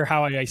over here?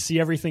 How I see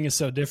everything is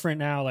so different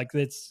now. Like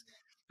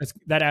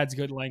that adds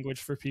good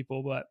language for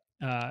people. But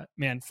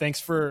man,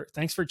 thanks for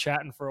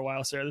chatting for a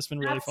while, Sarah. This has been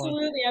really fun.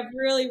 Absolutely. I've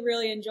really,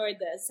 really enjoyed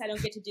this. I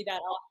don't get to do that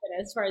often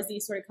as far as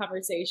these sort of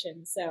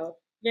conversations. So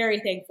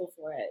very thankful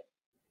for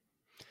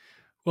it.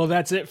 Well,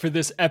 that's it for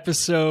this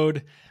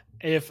episode.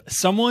 If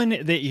someone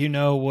that you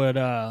know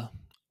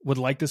would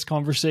like this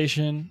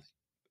conversation,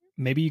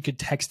 maybe you could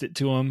text it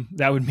to them.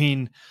 That would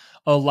mean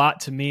a lot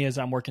to me as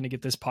I'm working to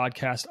get this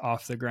podcast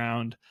off the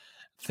ground.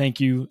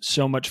 Thank you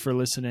so much for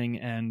listening.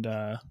 And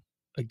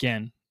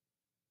again,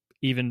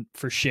 even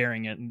for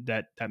sharing it,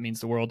 that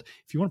means the world.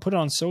 If you want to put it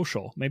on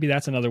social, maybe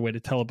that's another way to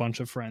tell a bunch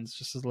of friends,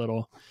 just a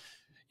little,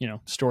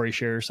 story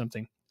share or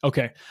something.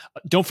 Okay.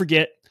 Don't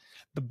forget,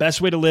 the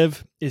best way to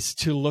live is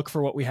to look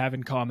for what we have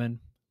in common,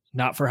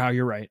 not for how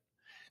you're right.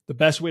 The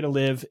best way to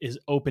live is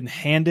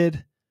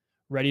open-handed,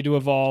 ready to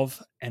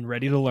evolve, and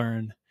ready to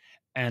learn.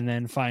 And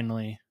then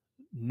finally,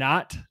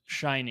 not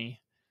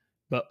shiny,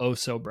 but oh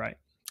so bright.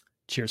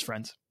 Cheers,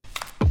 friends.